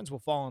friends, and your friends will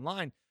fall in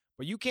line.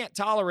 But you can't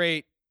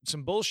tolerate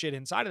some bullshit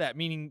inside of that.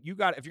 Meaning, if you're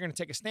going to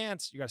take a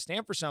stance, you got to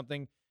stand for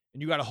something,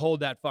 and you got to hold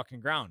that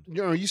fucking ground.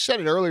 You know, you said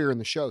it earlier in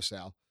the show,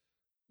 Sal.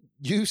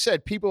 You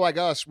said people like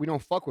us, we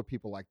don't fuck with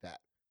people like that.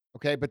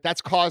 Okay, but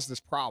that's caused this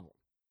problem,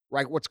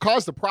 right? What's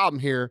caused the problem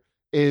here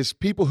is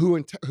people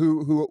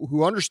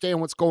who understand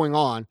what's going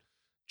on,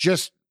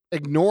 just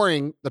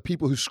ignoring the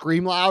people who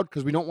scream loud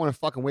because we don't want to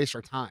fucking waste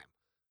our time.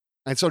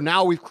 And so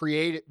now we've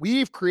created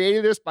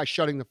this by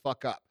shutting the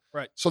fuck up.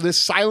 Right. So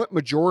this silent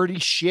majority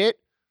shit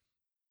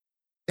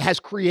has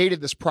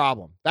created this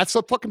problem. That's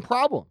the fucking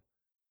problem.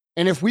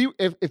 And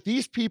if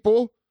these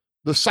people,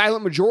 the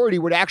silent majority,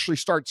 would actually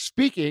start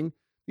speaking,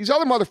 these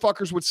other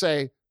motherfuckers would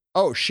say,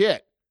 "Oh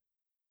shit.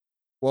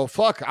 Well,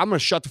 fuck, I'm going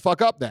to shut the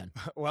fuck up then."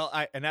 Well,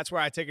 and that's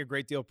where I take a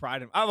great deal of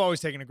pride in. I've always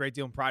taken a great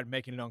deal of pride in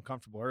making it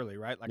uncomfortable early,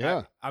 right? Like,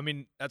 yeah. I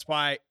mean, that's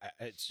why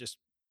it's just,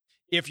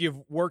 if you've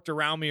worked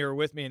around me or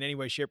with me in any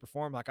way, shape, or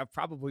form, like I've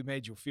probably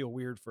made you feel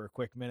weird for a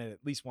quick minute, at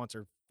least once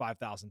or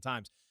 5,000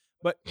 times.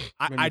 But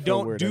I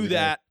don't do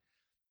that.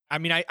 I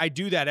mean, I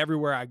do that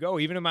everywhere I go,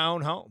 even in my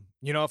own home.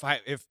 You know,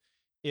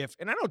 if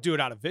and I don't do it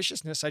out of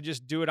viciousness, I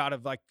just do it out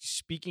of like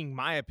speaking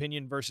my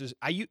opinion versus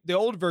the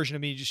old version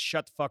of me just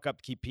shut the fuck up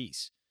to keep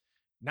peace.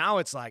 Now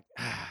it's like,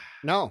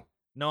 No,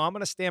 I'm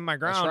going to stand my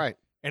ground. that's right.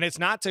 And it's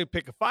not to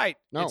pick a fight.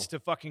 No. It's to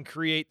fucking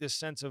create this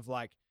sense of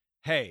like,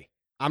 hey,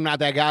 I'm not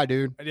that guy,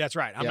 dude. that's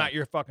right. I'm Yeah. not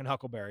your fucking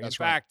Huckleberry. That's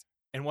in right. fact,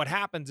 and what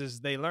happens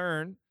is they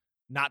learn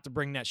not to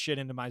bring that shit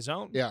into my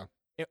zone. Yeah.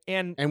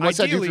 And what's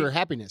that do ideally, for your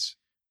happiness?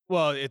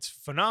 well, it's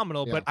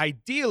phenomenal. Yeah. But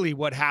ideally,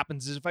 what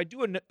happens is if I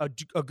do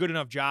a good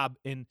enough job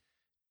in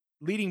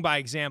leading by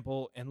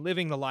example and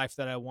living the life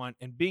that I want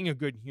and being a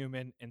good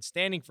human and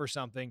standing for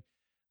something,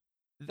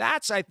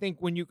 that's, I think,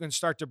 when you can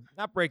start to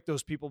not break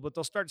those people, but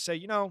they'll start to say,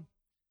 you know,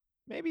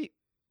 maybe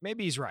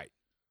he's right.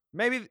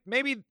 Maybe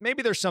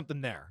there's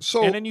something there.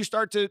 So- and then you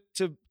start to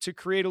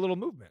create a little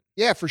movement.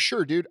 Yeah, for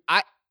sure, dude.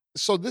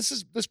 So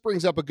this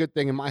brings up a good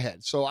thing in my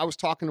head. So I was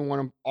talking to one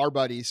of our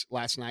buddies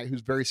last night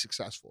who's very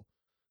successful.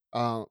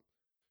 Probably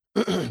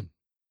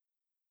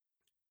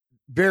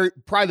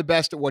the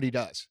best at what he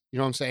does. You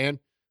know what I'm saying?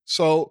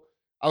 So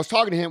I was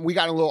talking to him. We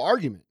got in a little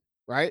argument,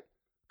 right?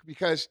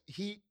 Because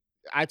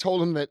I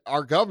told him that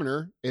our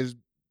governor is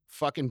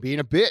fucking being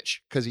a bitch,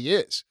 because he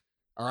is.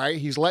 All right.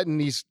 He's letting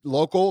these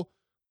local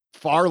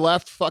far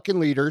left fucking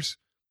leaders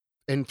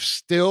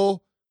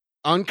instill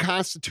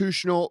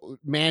unconstitutional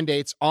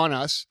mandates on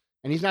us,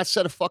 and he's not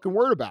said a fucking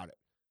word about it.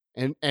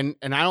 And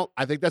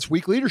I think that's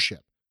weak leadership.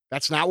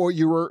 That's not what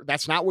you're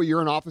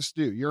in office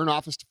to do. You're in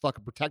office to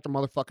fucking protect our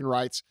motherfucking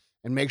rights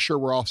and make sure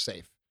we're all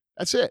safe.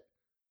 That's it.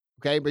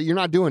 Okay. But you're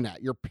not doing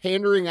that. You're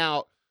pandering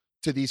out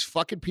to these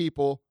fucking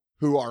people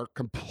who are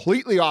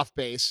completely off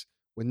base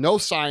with no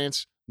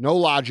science, no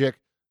logic,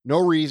 no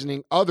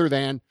reasoning, other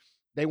than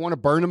they want to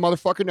burn the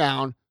motherfucker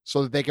down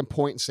so that they can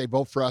point and say,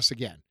 vote for us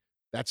again.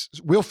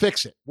 We'll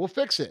fix it. We'll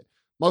fix it.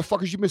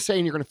 Motherfuckers, you've been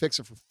saying you're going to fix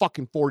it for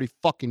fucking 40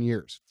 fucking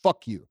years.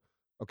 Fuck you.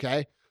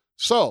 Okay.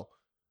 So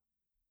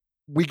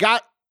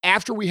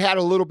after we had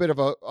a little bit of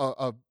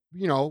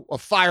a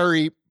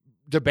fiery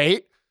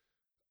debate,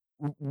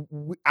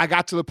 I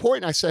got to the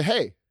point and I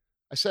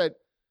said,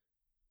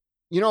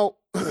 you know,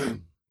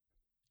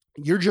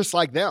 you're just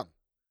like them.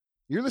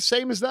 You're the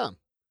same as them.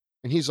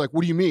 And he's like,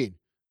 what do you mean?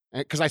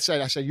 Because I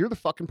said, you're the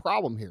fucking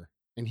problem here.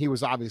 And he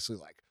was obviously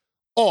like,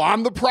 oh,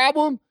 I'm the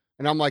problem?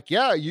 And I'm like,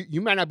 yeah,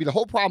 you might not be the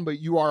whole problem, but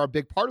you are a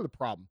big part of the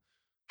problem.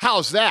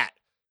 How's that?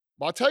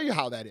 Well, I'll tell you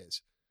how that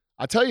is.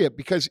 I'll tell you,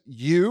 because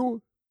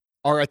you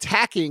are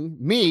attacking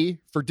me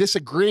for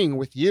disagreeing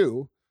with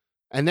you,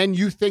 and then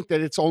you think that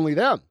it's only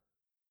them,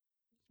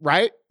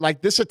 right?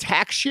 Like this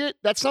attack shit,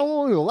 that's not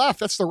only the left,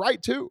 that's the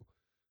right too.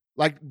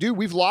 Like, dude,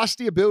 we've lost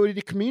the ability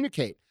to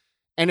communicate.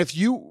 And if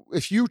you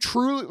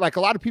truly, like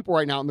a lot of people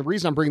right now, and the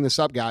reason I'm bringing this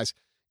up, guys,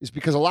 is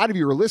because a lot of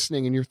you are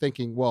listening and you're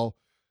thinking, well,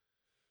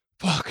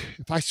 fuck,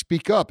 if I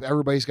speak up,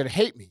 everybody's going to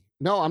hate me.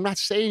 No, I'm not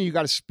saying you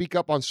got to speak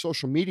up on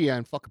social media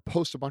and fucking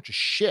post a bunch of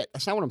shit.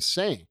 That's not what I'm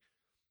saying.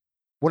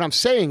 What I'm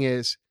saying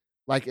is,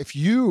 like, if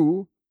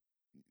you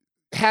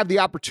have the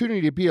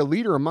opportunity to be a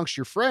leader amongst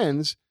your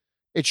friends,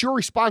 it's your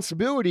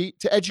responsibility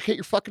to educate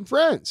your fucking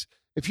friends.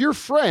 If your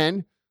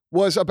friend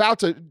was about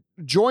to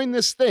join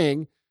this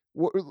thing,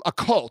 a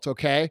cult,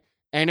 okay,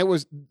 and it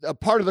was a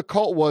part of the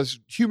cult was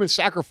human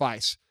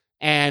sacrifice,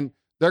 and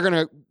they're going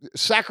to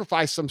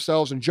sacrifice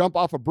themselves and jump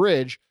off a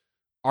bridge,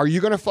 are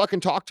you going to fucking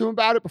talk to them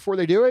about it before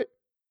they do it?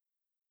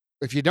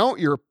 If you don't,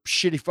 you're a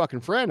shitty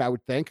fucking friend, I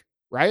would think,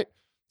 right?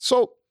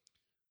 So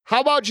how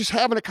about just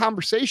having a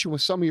conversation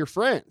with some of your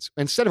friends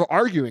instead of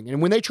arguing?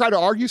 And when they try to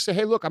argue, say,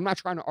 hey, look, I'm not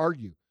trying to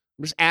argue.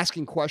 I'm just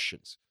asking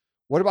questions.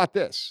 What about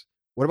this?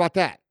 What about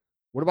that?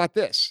 What about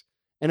this?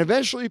 And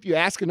eventually, if you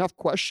ask enough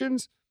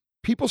questions,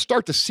 people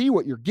start to see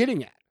what you're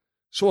getting at.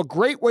 So a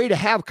great way to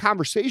have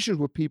conversations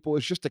with people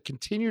is just to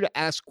continue to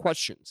ask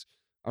questions.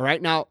 All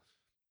right. Now,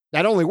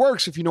 That only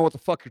works if you know what the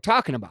fuck you're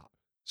talking about.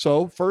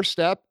 So first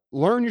step,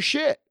 learn your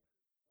shit.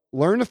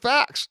 Learn the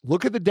facts.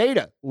 Look at the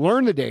data.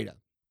 Learn the data.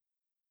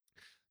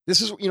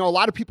 This is, a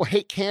lot of people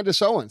hate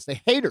Candace Owens.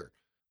 They hate her,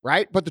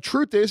 right? But the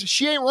truth is,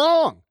 she ain't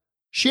wrong.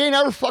 She ain't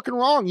ever fucking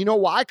wrong. You know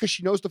why? Because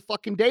she knows the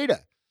fucking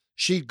data.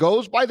 She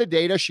goes by the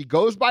data. She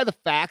goes by the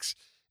facts.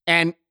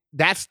 And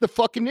that's the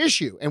fucking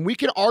issue. And we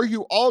can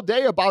argue all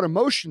day about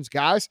emotions,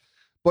 guys,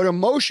 but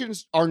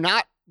emotions are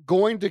not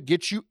going to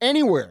get you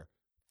anywhere.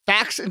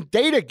 Facts and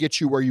data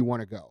get you where you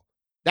want to go.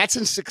 That's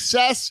in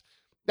success.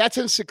 That's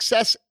in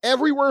success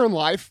everywhere in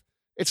life.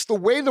 It's the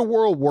way the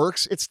world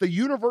works. It's the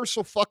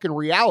universal fucking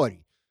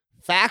reality.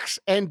 Facts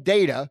and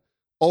data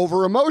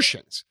over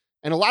emotions.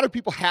 And a lot of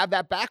people have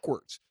that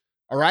backwards.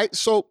 All right.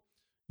 So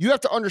you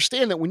have to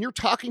understand that when you're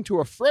talking to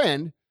a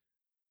friend,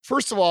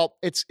 first of all,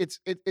 it's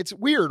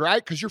weird,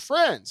 right? Because you're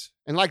friends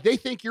and like they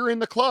think you're in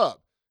the club.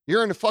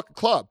 You're in the fucking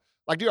club.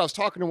 Like, dude, I was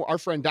talking to our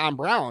friend Don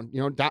Brown.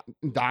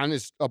 Don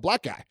is a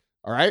black guy.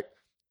 All right.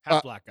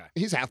 Half black guy.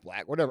 He's half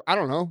black, whatever. I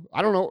don't know.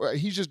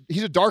 He's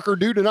a darker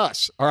dude than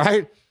us. All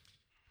right.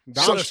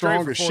 Don's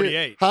strong as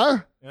shit. Huh?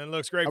 And it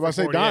looks great. I'm about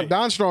to say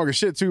Don's strong as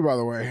shit too, by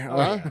the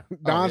way.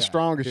 Don's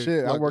strong as Dude,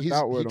 shit. I worked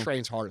out with him. He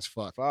trains hard as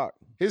fuck. Fuck.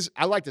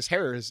 I liked his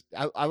hair.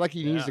 I like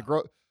he needs to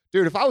grow.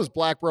 Dude, if I was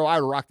black, bro, I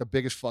would rock the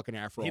biggest fucking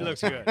afro. He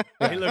looks good.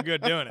 He looked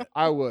good doing it.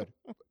 I would.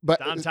 But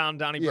Downtown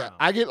Donnie Brown.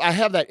 I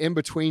have that in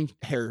between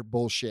hair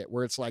bullshit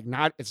where it's like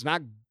it's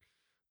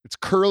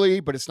curly,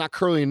 but it's not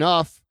curly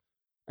enough.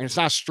 And it's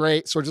not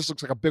straight. So it just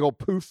looks like a big old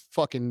poof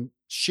fucking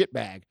shit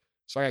bag.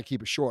 So I gotta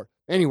keep it short.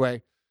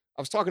 Anyway,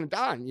 I was talking to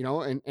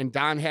Don, and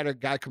Don had a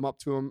guy come up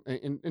to him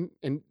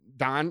and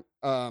Don,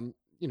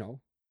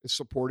 is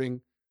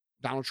supporting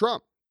Donald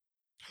Trump.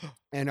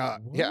 And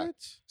yeah.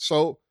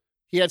 So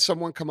he had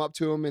someone come up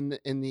to him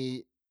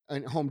in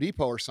Home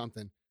Depot or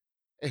something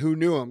who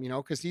knew him,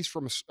 because he's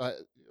from a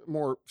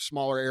more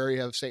smaller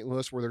area of St.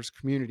 Louis where there's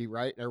community,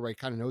 right? Everybody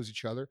kind of knows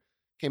each other.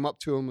 Came up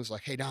to him, was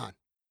like, "Hey, Don,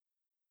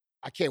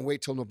 I can't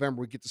wait till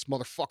November. We get this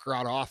motherfucker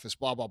out of office,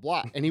 blah, blah,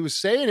 blah." And he was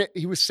saying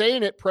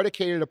it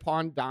predicated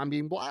upon Don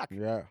being black.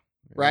 Yeah.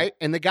 Right.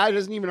 And the guy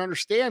doesn't even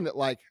understand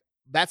that,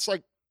 that's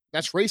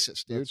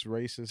racist, dude. It's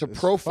racist. To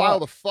profile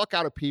the fuck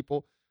out of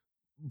people.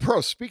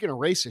 Bro, speaking of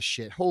racist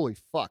shit, holy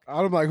fuck.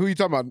 I'm like, who you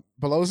talking about?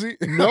 Pelosi?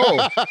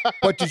 No.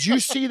 But did you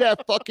see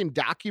that fucking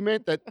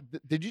document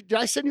did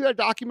I send you that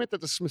document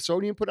that the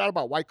Smithsonian put out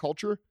about white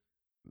culture?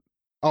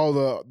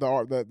 Oh,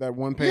 that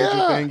one page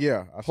thing?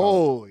 Yeah.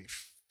 Holy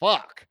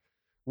fuck.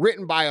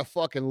 Written by a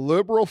fucking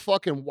liberal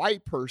fucking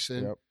white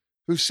person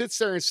who sits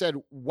there and said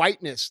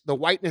the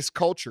whiteness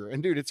culture.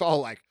 And dude, it's all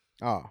like,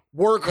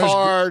 work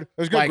hard.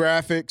 There's good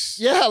graphics.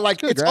 Yeah,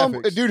 like good it's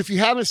graphics. dude, if you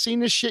haven't seen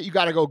this shit, you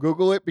got to go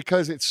Google it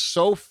because it's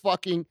so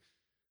fucking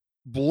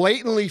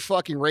blatantly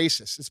fucking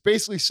racist. It's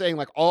basically saying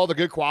like all the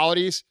good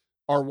qualities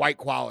are white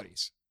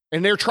qualities.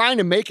 And they're trying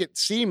to make it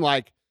seem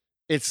like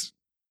that's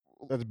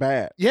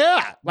bad.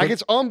 Yeah, like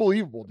it's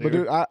unbelievable,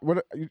 dude.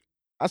 But dude,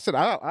 I said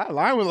I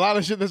align with a lot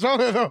of shit that's on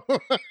there though.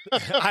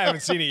 I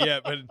haven't seen it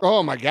yet, but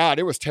oh my God,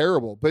 it was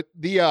terrible. But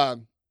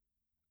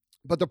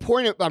the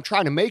point I'm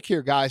trying to make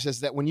here, guys, is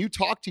that when you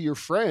talk to your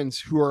friends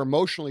who are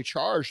emotionally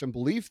charged and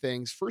believe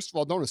things, first of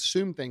all, don't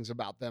assume things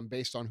about them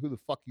based on who the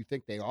fuck you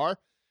think they are.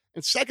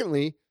 And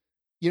secondly,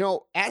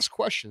 ask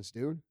questions,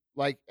 dude.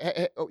 Like,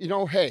 hey,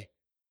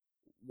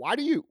 why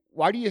do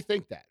you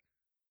think that?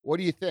 What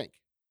do you think?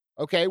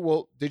 Okay,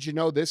 well, did you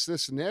know this,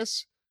 and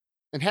this?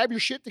 And have your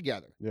shit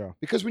together. Yeah.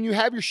 Because when you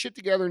have your shit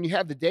together and you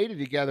have the data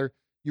together,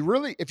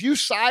 if you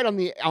side on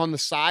the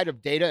side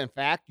of data and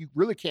fact, you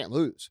really can't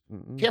lose.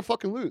 Mm-mm. Can't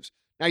fucking lose.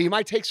 Now you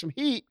might take some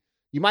heat.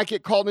 You might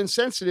get called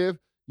insensitive.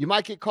 You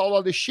might get called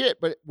all this shit.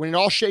 But when it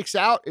all shakes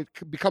out, it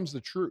becomes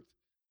the truth.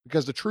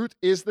 Because the truth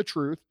is the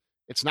truth.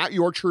 It's not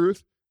your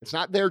truth. It's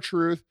not their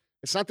truth.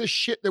 It's not this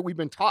shit that we've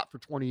been taught for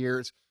 20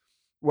 years.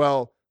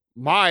 Well,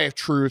 my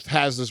truth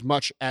has as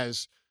much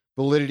as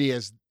validity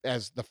as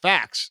the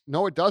facts.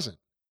 No, it doesn't.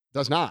 It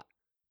does not.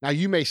 Now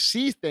you may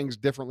see things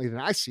differently than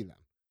I see them.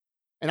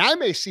 And I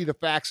may see the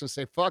facts and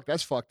say, fuck,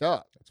 that's fucked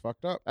up. That's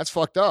fucked up. That's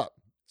fucked up.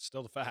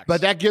 Still the facts.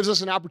 But that gives us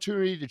an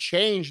opportunity to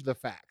change the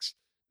facts.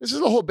 This is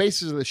the whole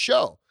basis of the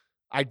show.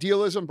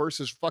 Idealism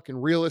versus fucking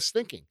realist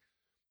thinking.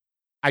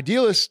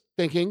 Idealist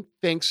thinking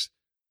thinks,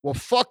 well,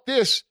 fuck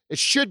this. It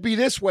should be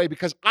this way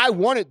because I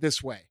want it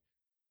this way.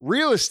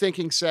 Realist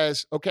thinking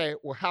says, okay,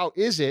 well, how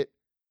is it?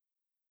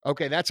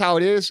 Okay, that's how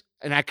it is.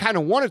 And I kind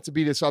of want it to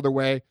be this other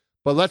way,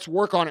 but let's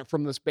work on it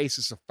from this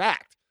basis of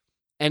fact.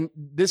 And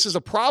this is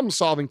a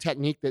problem-solving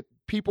technique that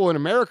people in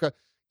America,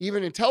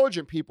 even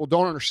intelligent people,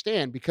 don't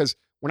understand. Because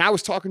when I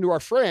was talking to our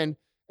friend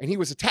and he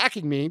was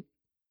attacking me,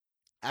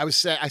 I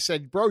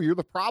said, bro, you're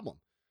the problem.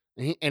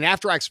 And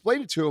after I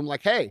explained it to him,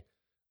 like, hey,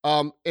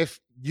 if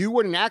you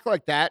wouldn't act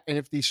like that, and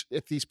if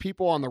these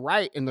people on the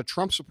right and the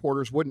Trump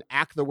supporters wouldn't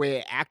act the way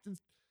they acted,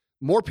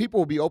 more people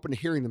will be open to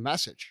hearing the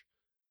message.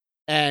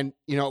 And,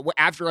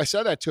 after I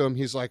said that to him,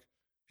 he's like,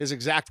 his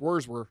exact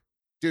words were,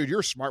 dude,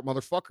 you're a smart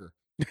motherfucker.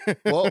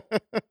 Well,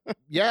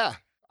 yeah,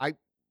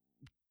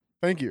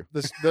 Thank you.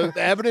 The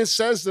evidence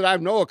says that I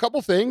know a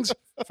couple things.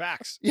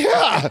 Facts.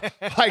 Yeah.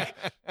 Like,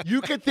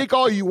 you can think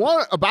all you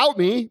want about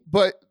me,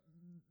 but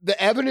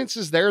the evidence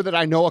is there that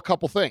I know a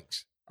couple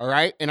things. All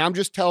right. And I'm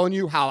just telling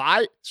you how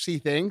I see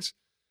things.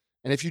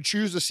 And if you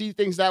choose to see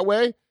things that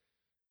way,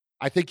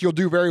 I think you'll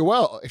do very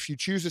well. If you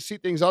choose to see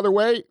things other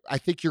way, I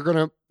think you're going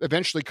to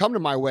eventually come to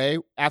my way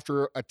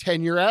after a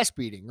 10-year ass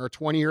beating or a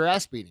 20-year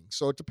ass beating.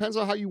 So it depends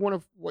on how you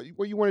want to,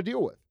 what you want to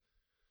deal with,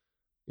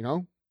 you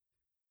know?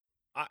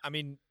 I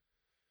mean,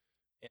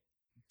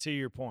 to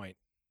your point,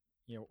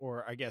 you know,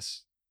 or I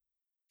guess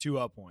to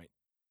a point,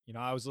 you know,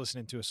 I was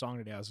listening to a song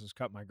today. I was just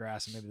cutting my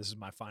grass, and maybe this is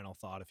my final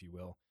thought, if you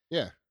will.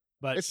 Yeah.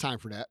 But It's time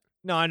for that.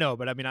 no, I know,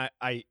 but I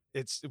mean,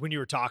 it's when you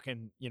were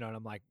talking, you know, and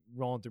I'm like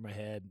rolling through my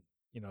head,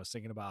 you know, I was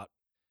thinking about,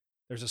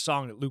 there's a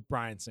song that Luke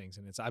Bryan sings,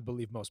 and it's, I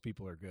believe most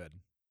people are good.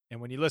 And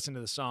when you listen to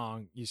the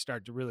song, you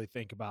start to really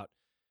think about,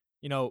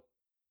 you know,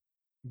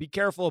 be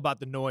careful about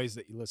the noise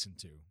that you listen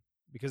to,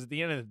 because at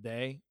the end of the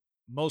day,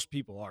 most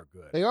people are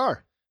good. They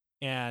are.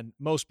 And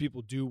most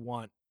people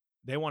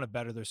they want to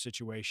better their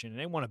situation, and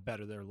they want to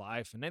better their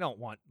life, and they don't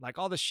want, like,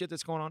 all the shit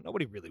that's going on.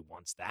 Nobody really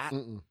wants that,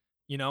 Mm-mm.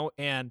 you know?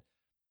 And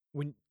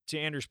to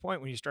Andrew's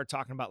point, when you start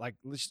talking about, like,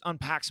 let's just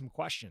unpack some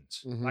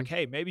questions, Mhm. like,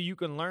 hey, maybe you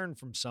can learn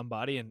from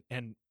somebody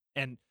and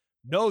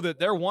know that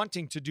they're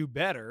wanting to do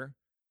better,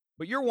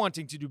 but you're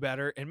wanting to do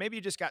better. And maybe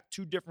you just got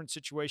two different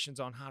situations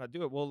on how to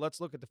do it. Well, let's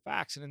look at the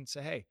facts and then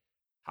say, hey,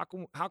 how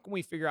can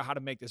we figure out how to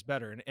make this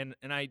better? And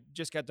I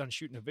just got done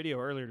shooting a video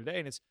earlier today,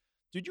 and it's,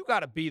 dude, you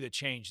got to be the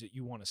change that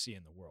you want to see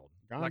in the world.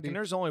 Like, Gandhi. and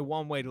there's only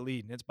one way to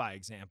lead, and it's by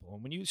example.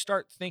 And when you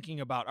start thinking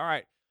about, all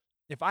right,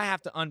 if I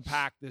have to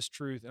unpack this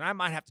truth, and I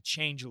might have to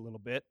change a little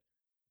bit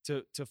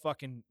to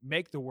fucking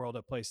make the world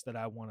a place that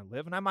I want to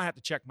live, and I might have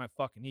to check my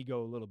fucking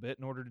ego a little bit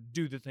in order to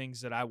do the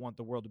things that I want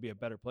the world to be a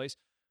better place.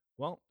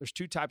 Well, there's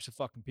two types of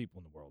fucking people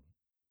in the world.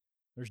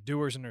 There's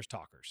doers and there's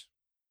talkers.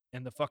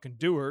 And the fucking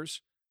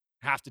doers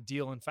have to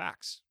deal in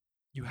facts.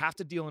 You have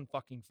to deal in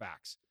fucking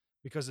facts,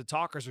 because the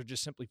talkers are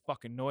just simply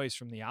fucking noise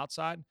from the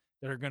outside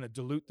that are going to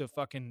dilute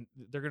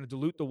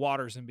the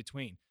waters in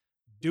between.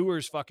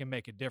 Doers fucking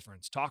make a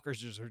difference.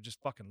 Talkers are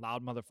just fucking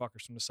loud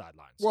motherfuckers from the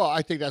sidelines. Well,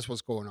 I think that's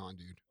what's going on,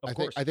 dude. Of I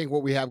course. think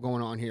what we have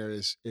going on here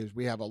is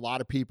we have a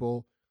lot of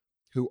people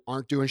who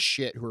aren't doing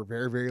shit, who are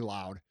very, very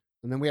loud.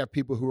 And then we have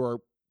people who are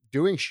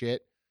doing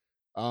shit,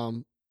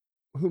 who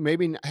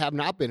maybe have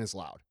not been as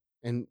loud.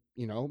 And,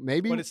 you know,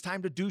 maybe. But it's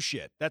time to do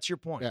shit. That's your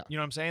point. Yeah. You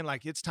know what I'm saying?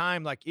 Like, it's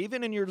time, like,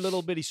 even in your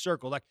little bitty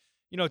circle, like,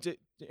 you know,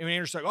 I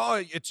mean, it's like,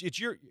 oh,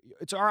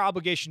 it's our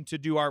obligation to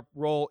do our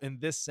role in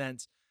this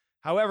sense.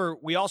 However,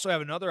 we also have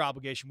another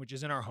obligation, which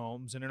is in our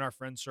homes and in our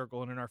friend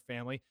circle and in our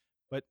family.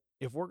 But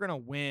if we're going to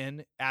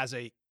win as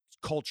a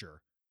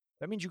culture,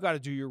 that means you got to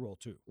do your role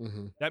too.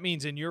 Mm-hmm. That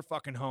means in your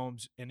fucking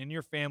homes and in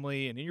your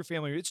family,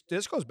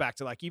 this goes back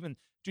to, like, even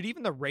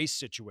the race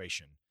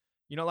situation.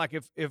 You know, like,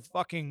 if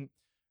fucking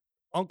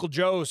Uncle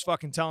Joe's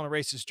fucking telling a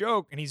racist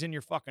joke and he's in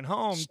your fucking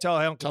home, you tell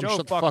Uncle Tell him Joe,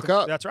 shut the fuck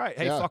up. That's right.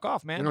 Hey, Yeah. fuck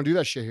off, We man. don't do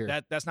that shit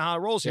here. That's not how it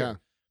rolls Yeah. here.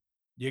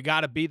 You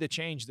got to be the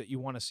change that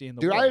you want to see in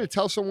the Dude, world. I had to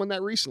tell someone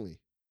that recently.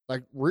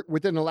 Like,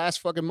 within the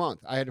last fucking month,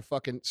 I had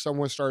to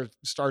someone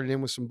started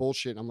in with some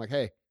bullshit. And I'm like,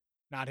 hey,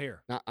 Not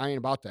here. I ain't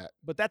about that.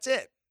 But that's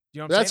it. You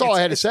know what I'm That's saying? all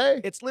I had to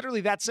say. It's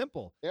literally that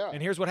simple. Yeah.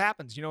 And here's what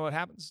happens. You know what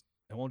happens?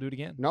 They won't do it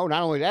again. No,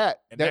 not only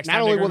that. And That next not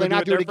time only they're will they gonna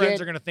not do it their friends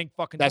again. are going to think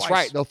fucking That's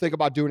twice. right. They'll think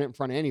about doing it in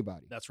front of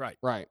anybody. That's right.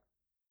 Right.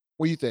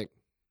 What do you think?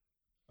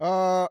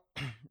 You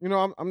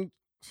know, I'm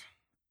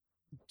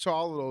to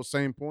all of those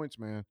same points,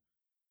 man.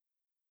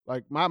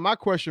 Like, my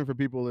question for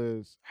people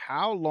is,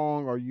 how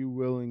long are you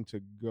willing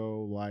to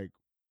go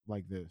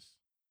like this?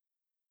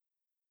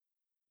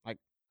 Like,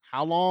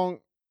 how long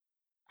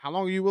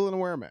are you willing to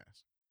wear a mask?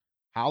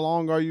 How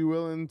long are you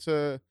willing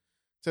to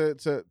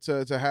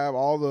have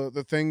all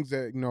the things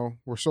that, you know,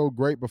 were so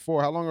great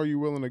before? How long are you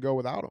willing to go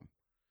without them?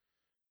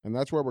 And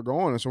that's where we're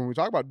going. And so when we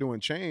talk about doing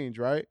change,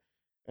 right?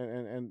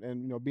 And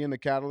you know, being the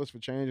catalyst for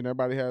change, and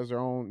everybody has their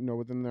own, you know,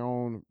 within their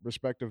own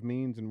respective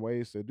means and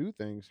ways to do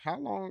things. How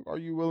long are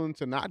you willing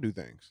to not do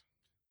things?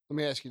 Let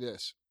me ask you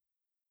this.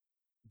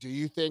 Do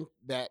you think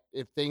that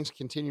if things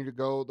continue to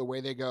go the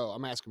way they go,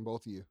 I'm asking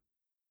both of you,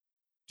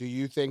 do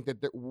you think that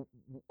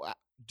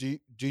do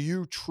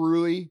you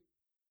truly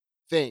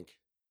think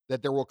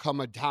that there will come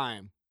a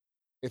time,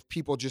 if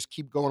people just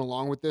keep going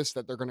along with this,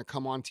 that they're going to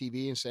come on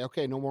TV and say,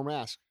 okay, no more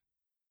masks?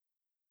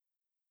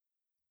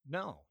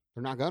 No.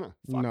 They're not gonna.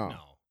 Fuck No.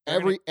 no.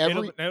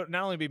 It'll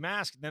not only be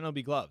masks, then it'll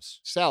be gloves.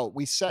 Sal,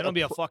 we set It'll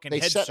be a fucking they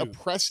head set a suit.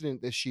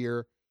 precedent this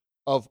year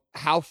of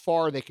how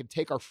far they could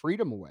take our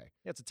freedom away.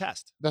 Yeah, it's a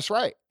test. That's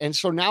right. And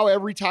so now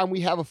every time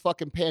we have a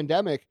fucking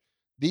pandemic,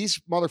 these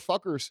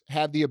motherfuckers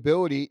have the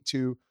ability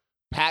to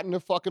patent a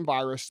fucking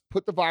virus,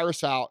 put the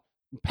virus out,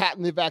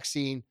 patent the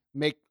vaccine,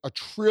 make $1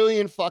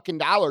 trillion fucking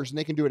dollars, and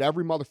they can do it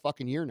every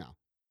motherfucking year now.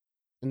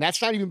 And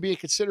that's not even being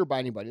considered by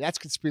anybody. That's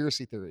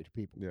conspiracy theory to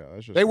people. Yeah,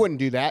 that's just They wouldn't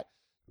do that.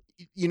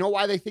 You know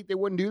why they think they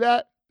wouldn't do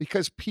that?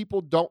 Because people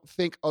don't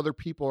think other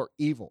people are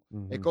evil.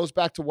 Mhm. It goes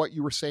back to what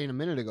you were saying a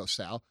minute ago,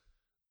 Sal.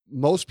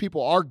 most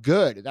people are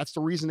good. That's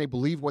the reason they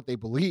believe what they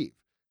believe.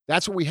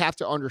 That's what we have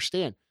to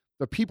understand.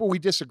 The people we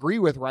disagree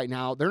with right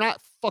now, they're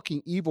not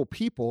fucking evil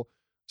people.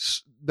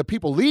 The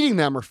people leading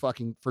them are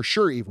fucking for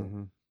sure evil.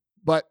 Mm-hmm.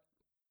 But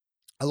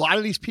a lot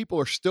of these people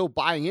are still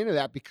buying into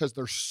that because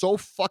they're so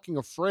fucking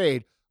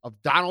afraid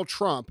of Donald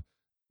Trump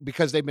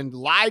because they've been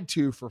lied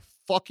to for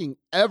fucking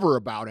ever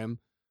about him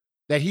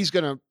that he's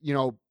going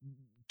to,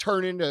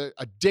 turn into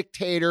a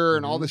dictator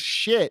and all this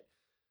shit.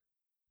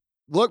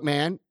 Look,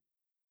 man,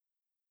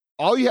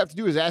 all you have to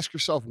do is ask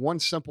yourself one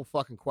simple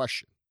fucking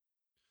question.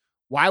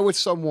 Why would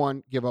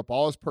someone give up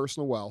all his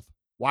personal wealth?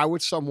 Why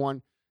would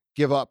someone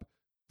give up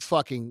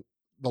fucking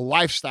the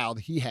lifestyle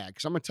that he had?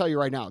 Because I'm going to tell you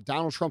right now,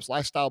 Donald Trump's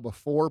lifestyle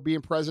before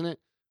being president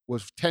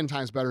was 10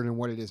 times better than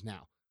what it is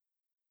now.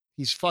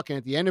 He's fucking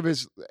at the end of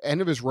his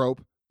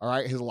rope, all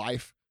right, his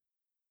life.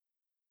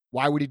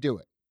 Why would he do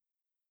it?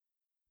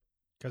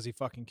 Because he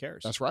fucking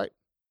cares. That's right.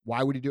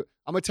 Why would he do it?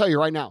 I'm going to tell you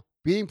right now,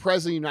 being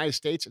president of the United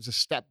States is a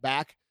step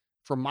back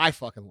from my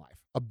fucking life.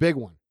 A big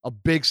one. A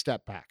big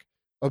step back.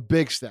 A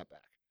big step back.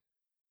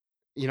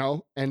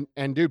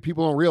 And dude,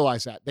 people don't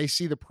realize that. They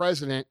see the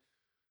president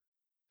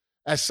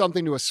as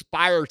something to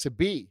aspire to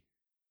be.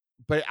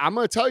 But I'm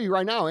going to tell you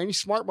right now, any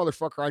smart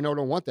motherfucker I know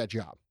don't want that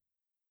job.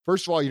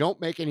 First of all, you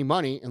don't make any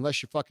money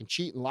unless you fucking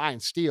cheat and lie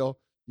and steal.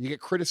 You get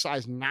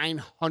criticized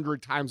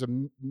 900 times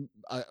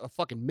a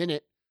fucking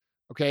minute.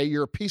 Okay,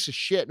 you're a piece of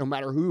shit no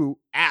matter who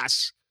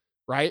asks,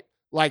 right?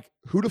 Like,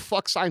 who the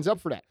fuck signs up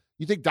for that?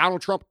 You think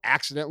Donald Trump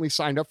accidentally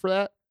signed up for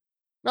that?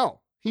 No,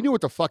 he knew what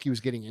the fuck he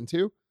was getting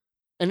into.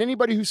 And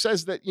anybody who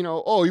says that, he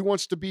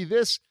wants to be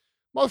this,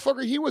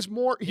 motherfucker, he was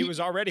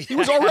already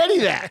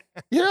that.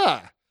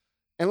 Yeah.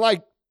 And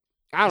like,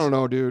 I don't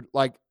know, dude.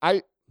 Like,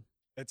 it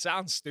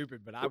sounds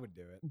stupid, but I would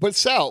do it. But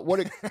Sal,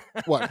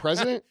 what,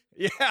 president?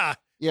 Yeah.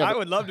 Yeah. I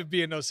would love to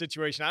be in those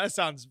situations. That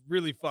sounds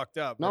really fucked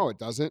up. No, it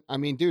doesn't. I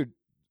mean, dude,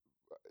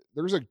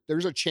 there's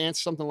a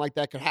chance something like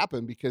that could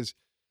happen because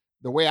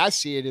the way I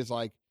see it is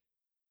like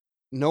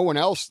no one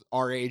else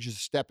our age is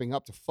stepping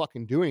up to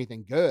fucking do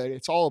anything good.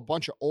 It's all a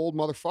bunch of old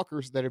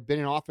motherfuckers that have been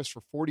in office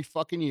for 40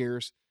 fucking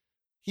years.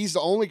 He's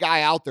the only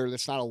guy out there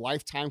that's not a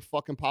lifetime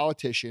fucking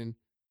politician.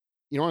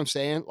 You know what I'm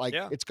saying? Like,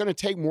 It's going to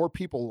take more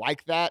people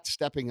like that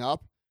stepping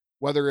up,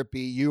 whether it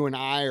be you and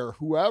I or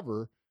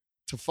whoever,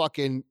 to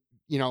fucking,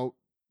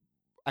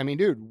 I mean,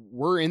 dude,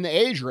 we're in the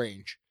age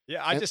range.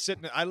 Yeah, I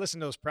listen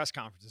to those press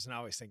conferences and I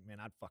always think, man,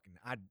 I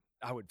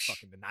would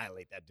fucking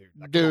annihilate that dude.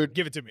 Like, dude,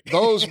 give it to me.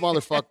 Those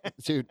motherfuckers,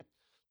 dude.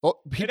 Well,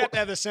 They'd have to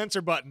have the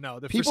censor button, though.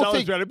 The people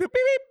think, beep, beep,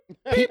 beep,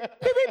 beep,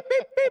 beep,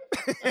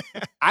 beep,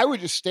 beep. I would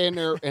just stand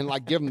there and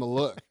like give him the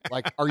look.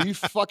 Like, are you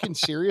fucking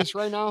serious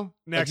right now?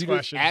 Next like,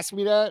 question. Ask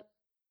me that.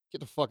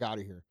 Get the fuck out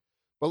of here.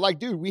 But like,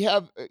 dude, we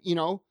have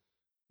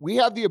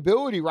the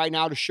ability right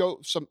now to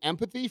show some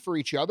empathy for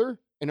each other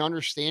and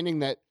understanding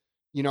that,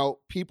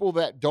 people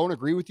that don't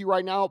agree with you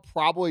right now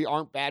probably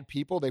aren't bad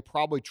people. They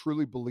probably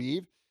truly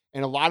believe.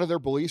 And a lot of their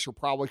beliefs are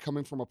probably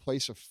coming from a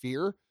place of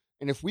fear.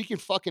 And if we can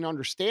fucking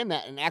understand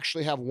that and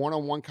actually have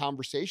one-on-one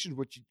conversations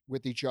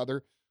with each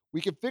other,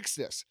 we can fix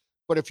this.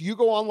 But if you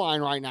go online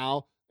right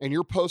now and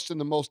you're posting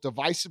the most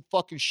divisive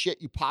fucking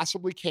shit you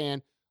possibly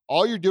can,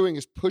 all you're doing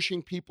is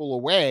pushing people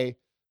away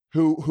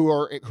who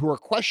are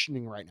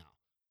questioning right now,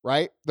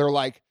 right? They're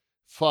like,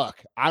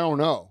 fuck, I don't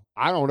know.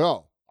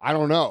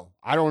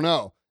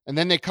 And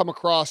then they come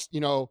across,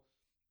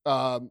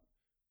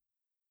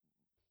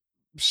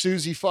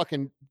 Susie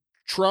fucking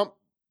Trump,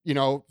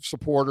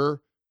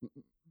 supporter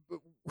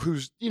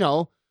who's,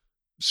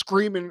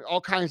 screaming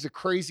all kinds of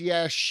crazy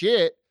ass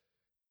shit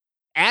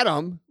at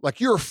him.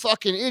 Like, you're a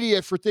fucking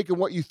idiot for thinking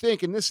what you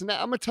think and this and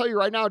that. I'm going to tell you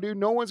right now, dude,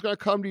 no one's going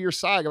to come to your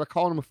side by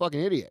calling him a fucking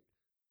idiot.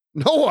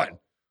 No one.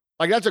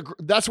 Like,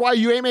 that's why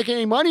you ain't making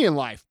any money in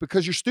life,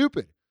 because you're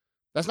stupid.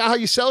 That's not how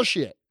you sell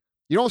shit.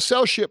 You don't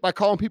sell shit by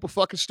calling people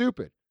fucking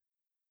stupid.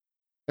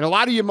 And a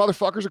lot of you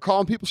motherfuckers are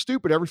calling people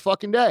stupid every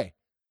fucking day.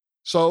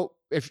 So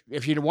if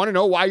you want to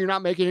know why you're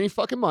not making any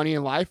fucking money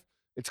in life,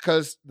 it's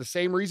because the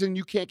same reason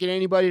you can't get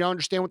anybody to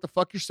understand what the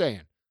fuck you're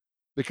saying,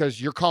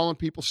 because you're calling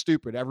people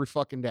stupid every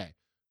fucking day.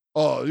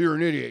 Oh, you're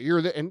an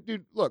idiot. And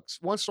dude, look,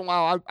 once in a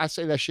while I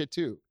say that shit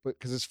too, but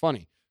because it's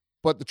funny.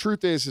 But the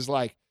truth is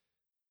like,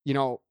 we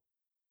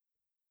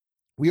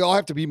all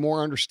have to be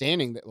more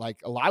understanding that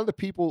like a lot of the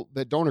people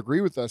that don't agree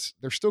with us,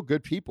 they're still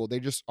good people. They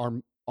just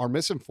are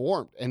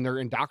misinformed and they're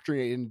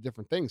indoctrinated into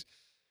different things.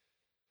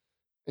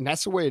 And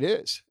that's the way it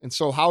is. And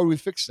so how do we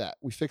fix that?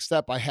 We fix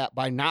that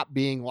by not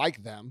being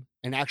like them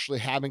and actually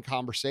having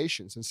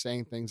conversations and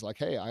saying things like,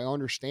 hey, I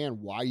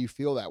understand why you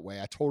feel that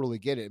way. I totally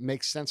get it. It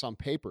makes sense on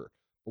paper.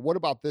 But what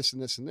about this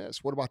and this and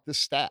this? What about this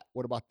stat?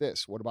 What about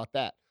this? What about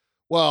that?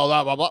 Well,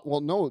 blah, blah, blah.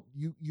 Well, no,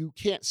 you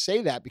can't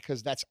say that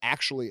because that's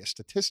actually a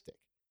statistic,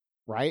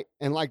 right?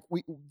 And like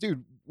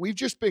we've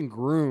just been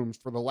groomed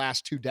for the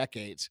last 2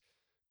 decades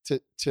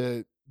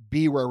to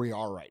be where we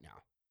are right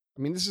now.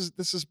 I mean, this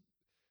is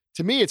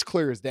to me, it's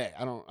clear as day.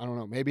 I don't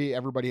know. Maybe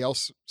everybody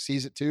else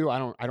sees it too. I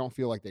don't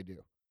feel like they do.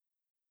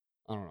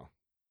 I don't know.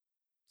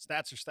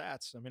 Stats are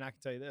stats. I mean, I can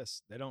tell you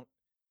this. They don't.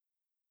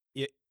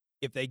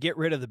 if they get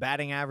rid of the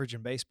batting average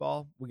in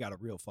baseball, we got a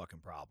real fucking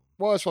problem.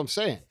 Well, that's what I'm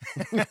saying.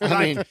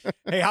 I mean,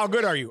 hey, how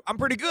good are you? I'm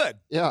pretty good.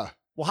 Yeah.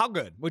 Well, how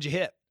good? What'd you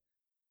hit?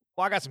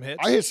 Well, I got some hits.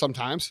 I hit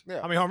sometimes.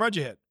 Yeah. How many home runs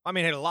you hit? I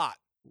mean, hit a lot.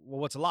 Well,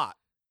 what's a lot?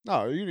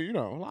 No, you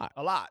know a lot.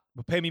 A lot.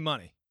 But pay me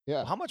money. Yeah.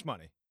 Well, how much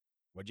money?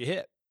 What'd you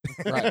hit?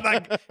 Right.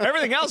 Like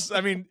everything else,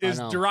 I mean, I is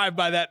know. derived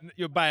by that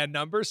by a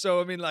number. So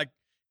I mean, like,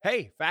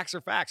 hey, facts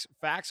are facts.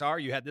 Facts are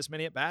you had this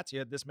many at bats, you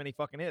had this many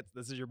fucking hits.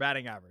 This is your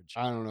batting average.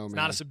 I don't know, It's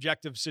man. not a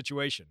subjective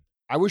situation.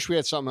 I wish we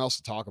had something else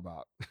to talk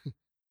about.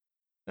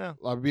 Yeah.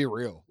 I'll be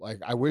real. Like,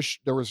 I wish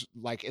there was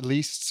like at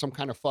least some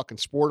kind of fucking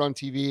sport on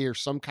TV or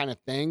some kind of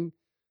thing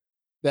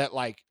that,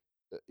 like,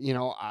 you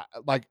know,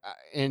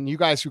 and you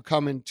guys who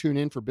come and tune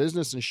in for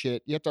business and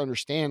shit, you have to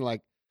understand,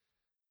 like,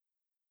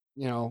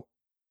 you know,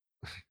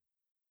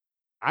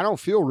 I don't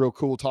feel real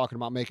cool talking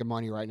about making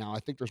money right now. I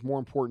think there's more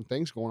important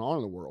things going on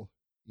in the world.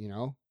 You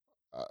know,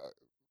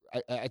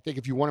 I think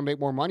if you want to make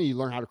more money, you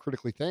learn how to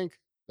critically think.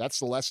 That's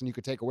the lesson you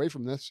could take away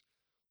from this.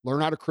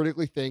 Learn how to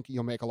critically think.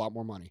 You'll make a lot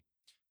more money.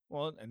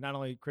 Well, and not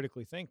only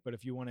critically think, but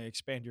if you want to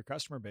expand your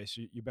customer base,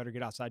 you better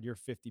get outside your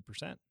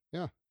 50%.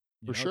 Yeah,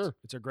 for It's, sure.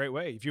 it's a great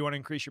way. If you want to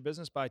increase your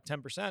business by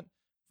 10%,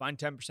 find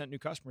 10% new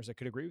customers that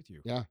could agree with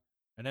you. Yeah.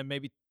 And then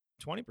maybe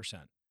 20%.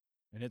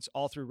 And it's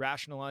all through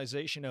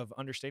rationalization of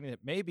understanding that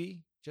maybe,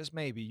 just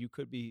maybe, you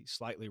could be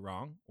slightly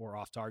wrong or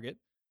off target,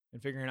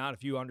 and figuring out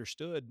if you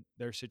understood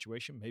their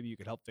situation, maybe you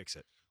could help fix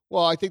it.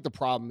 Well, I think the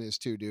problem is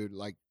too, dude,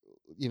 like,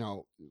 you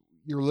know,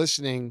 you're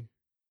listening.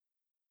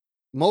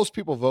 Most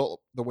people vote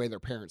the way their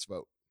parents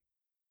vote.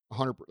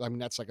 100. I mean,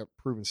 that's like a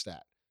proven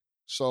stat.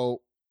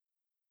 So,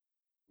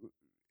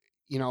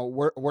 you know,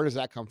 where does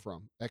that come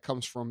from? That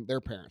comes from their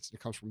parents.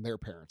 It comes from their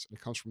parents. And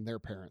it comes from their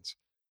parents.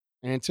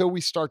 And until we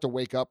start to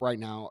wake up right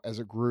now as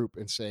a group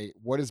and say,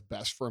 what is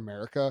best for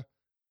America?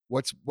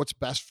 What's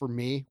best for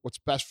me? What's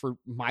best for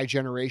my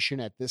generation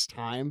at this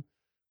time?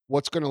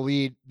 What's going to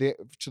lead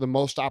to the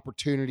most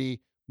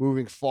opportunity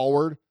moving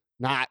forward?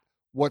 Not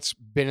what's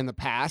been in the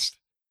past.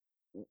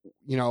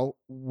 You know,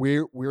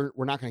 we're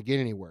not going to get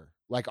anywhere.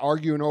 Like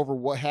arguing over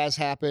what has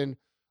happened,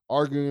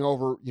 arguing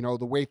over, you know,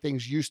 the way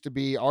things used to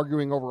be,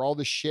 arguing over all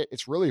this shit.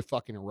 It's really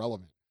fucking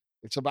irrelevant.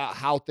 It's about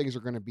how things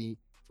are going to be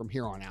from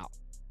here on out.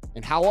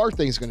 And how are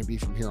things going to be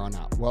from here on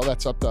out? Well,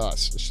 that's up to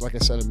us. Just like I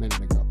said a minute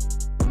ago.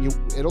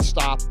 It'll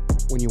stop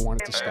when you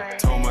want it to stop.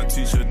 Told my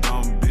teacher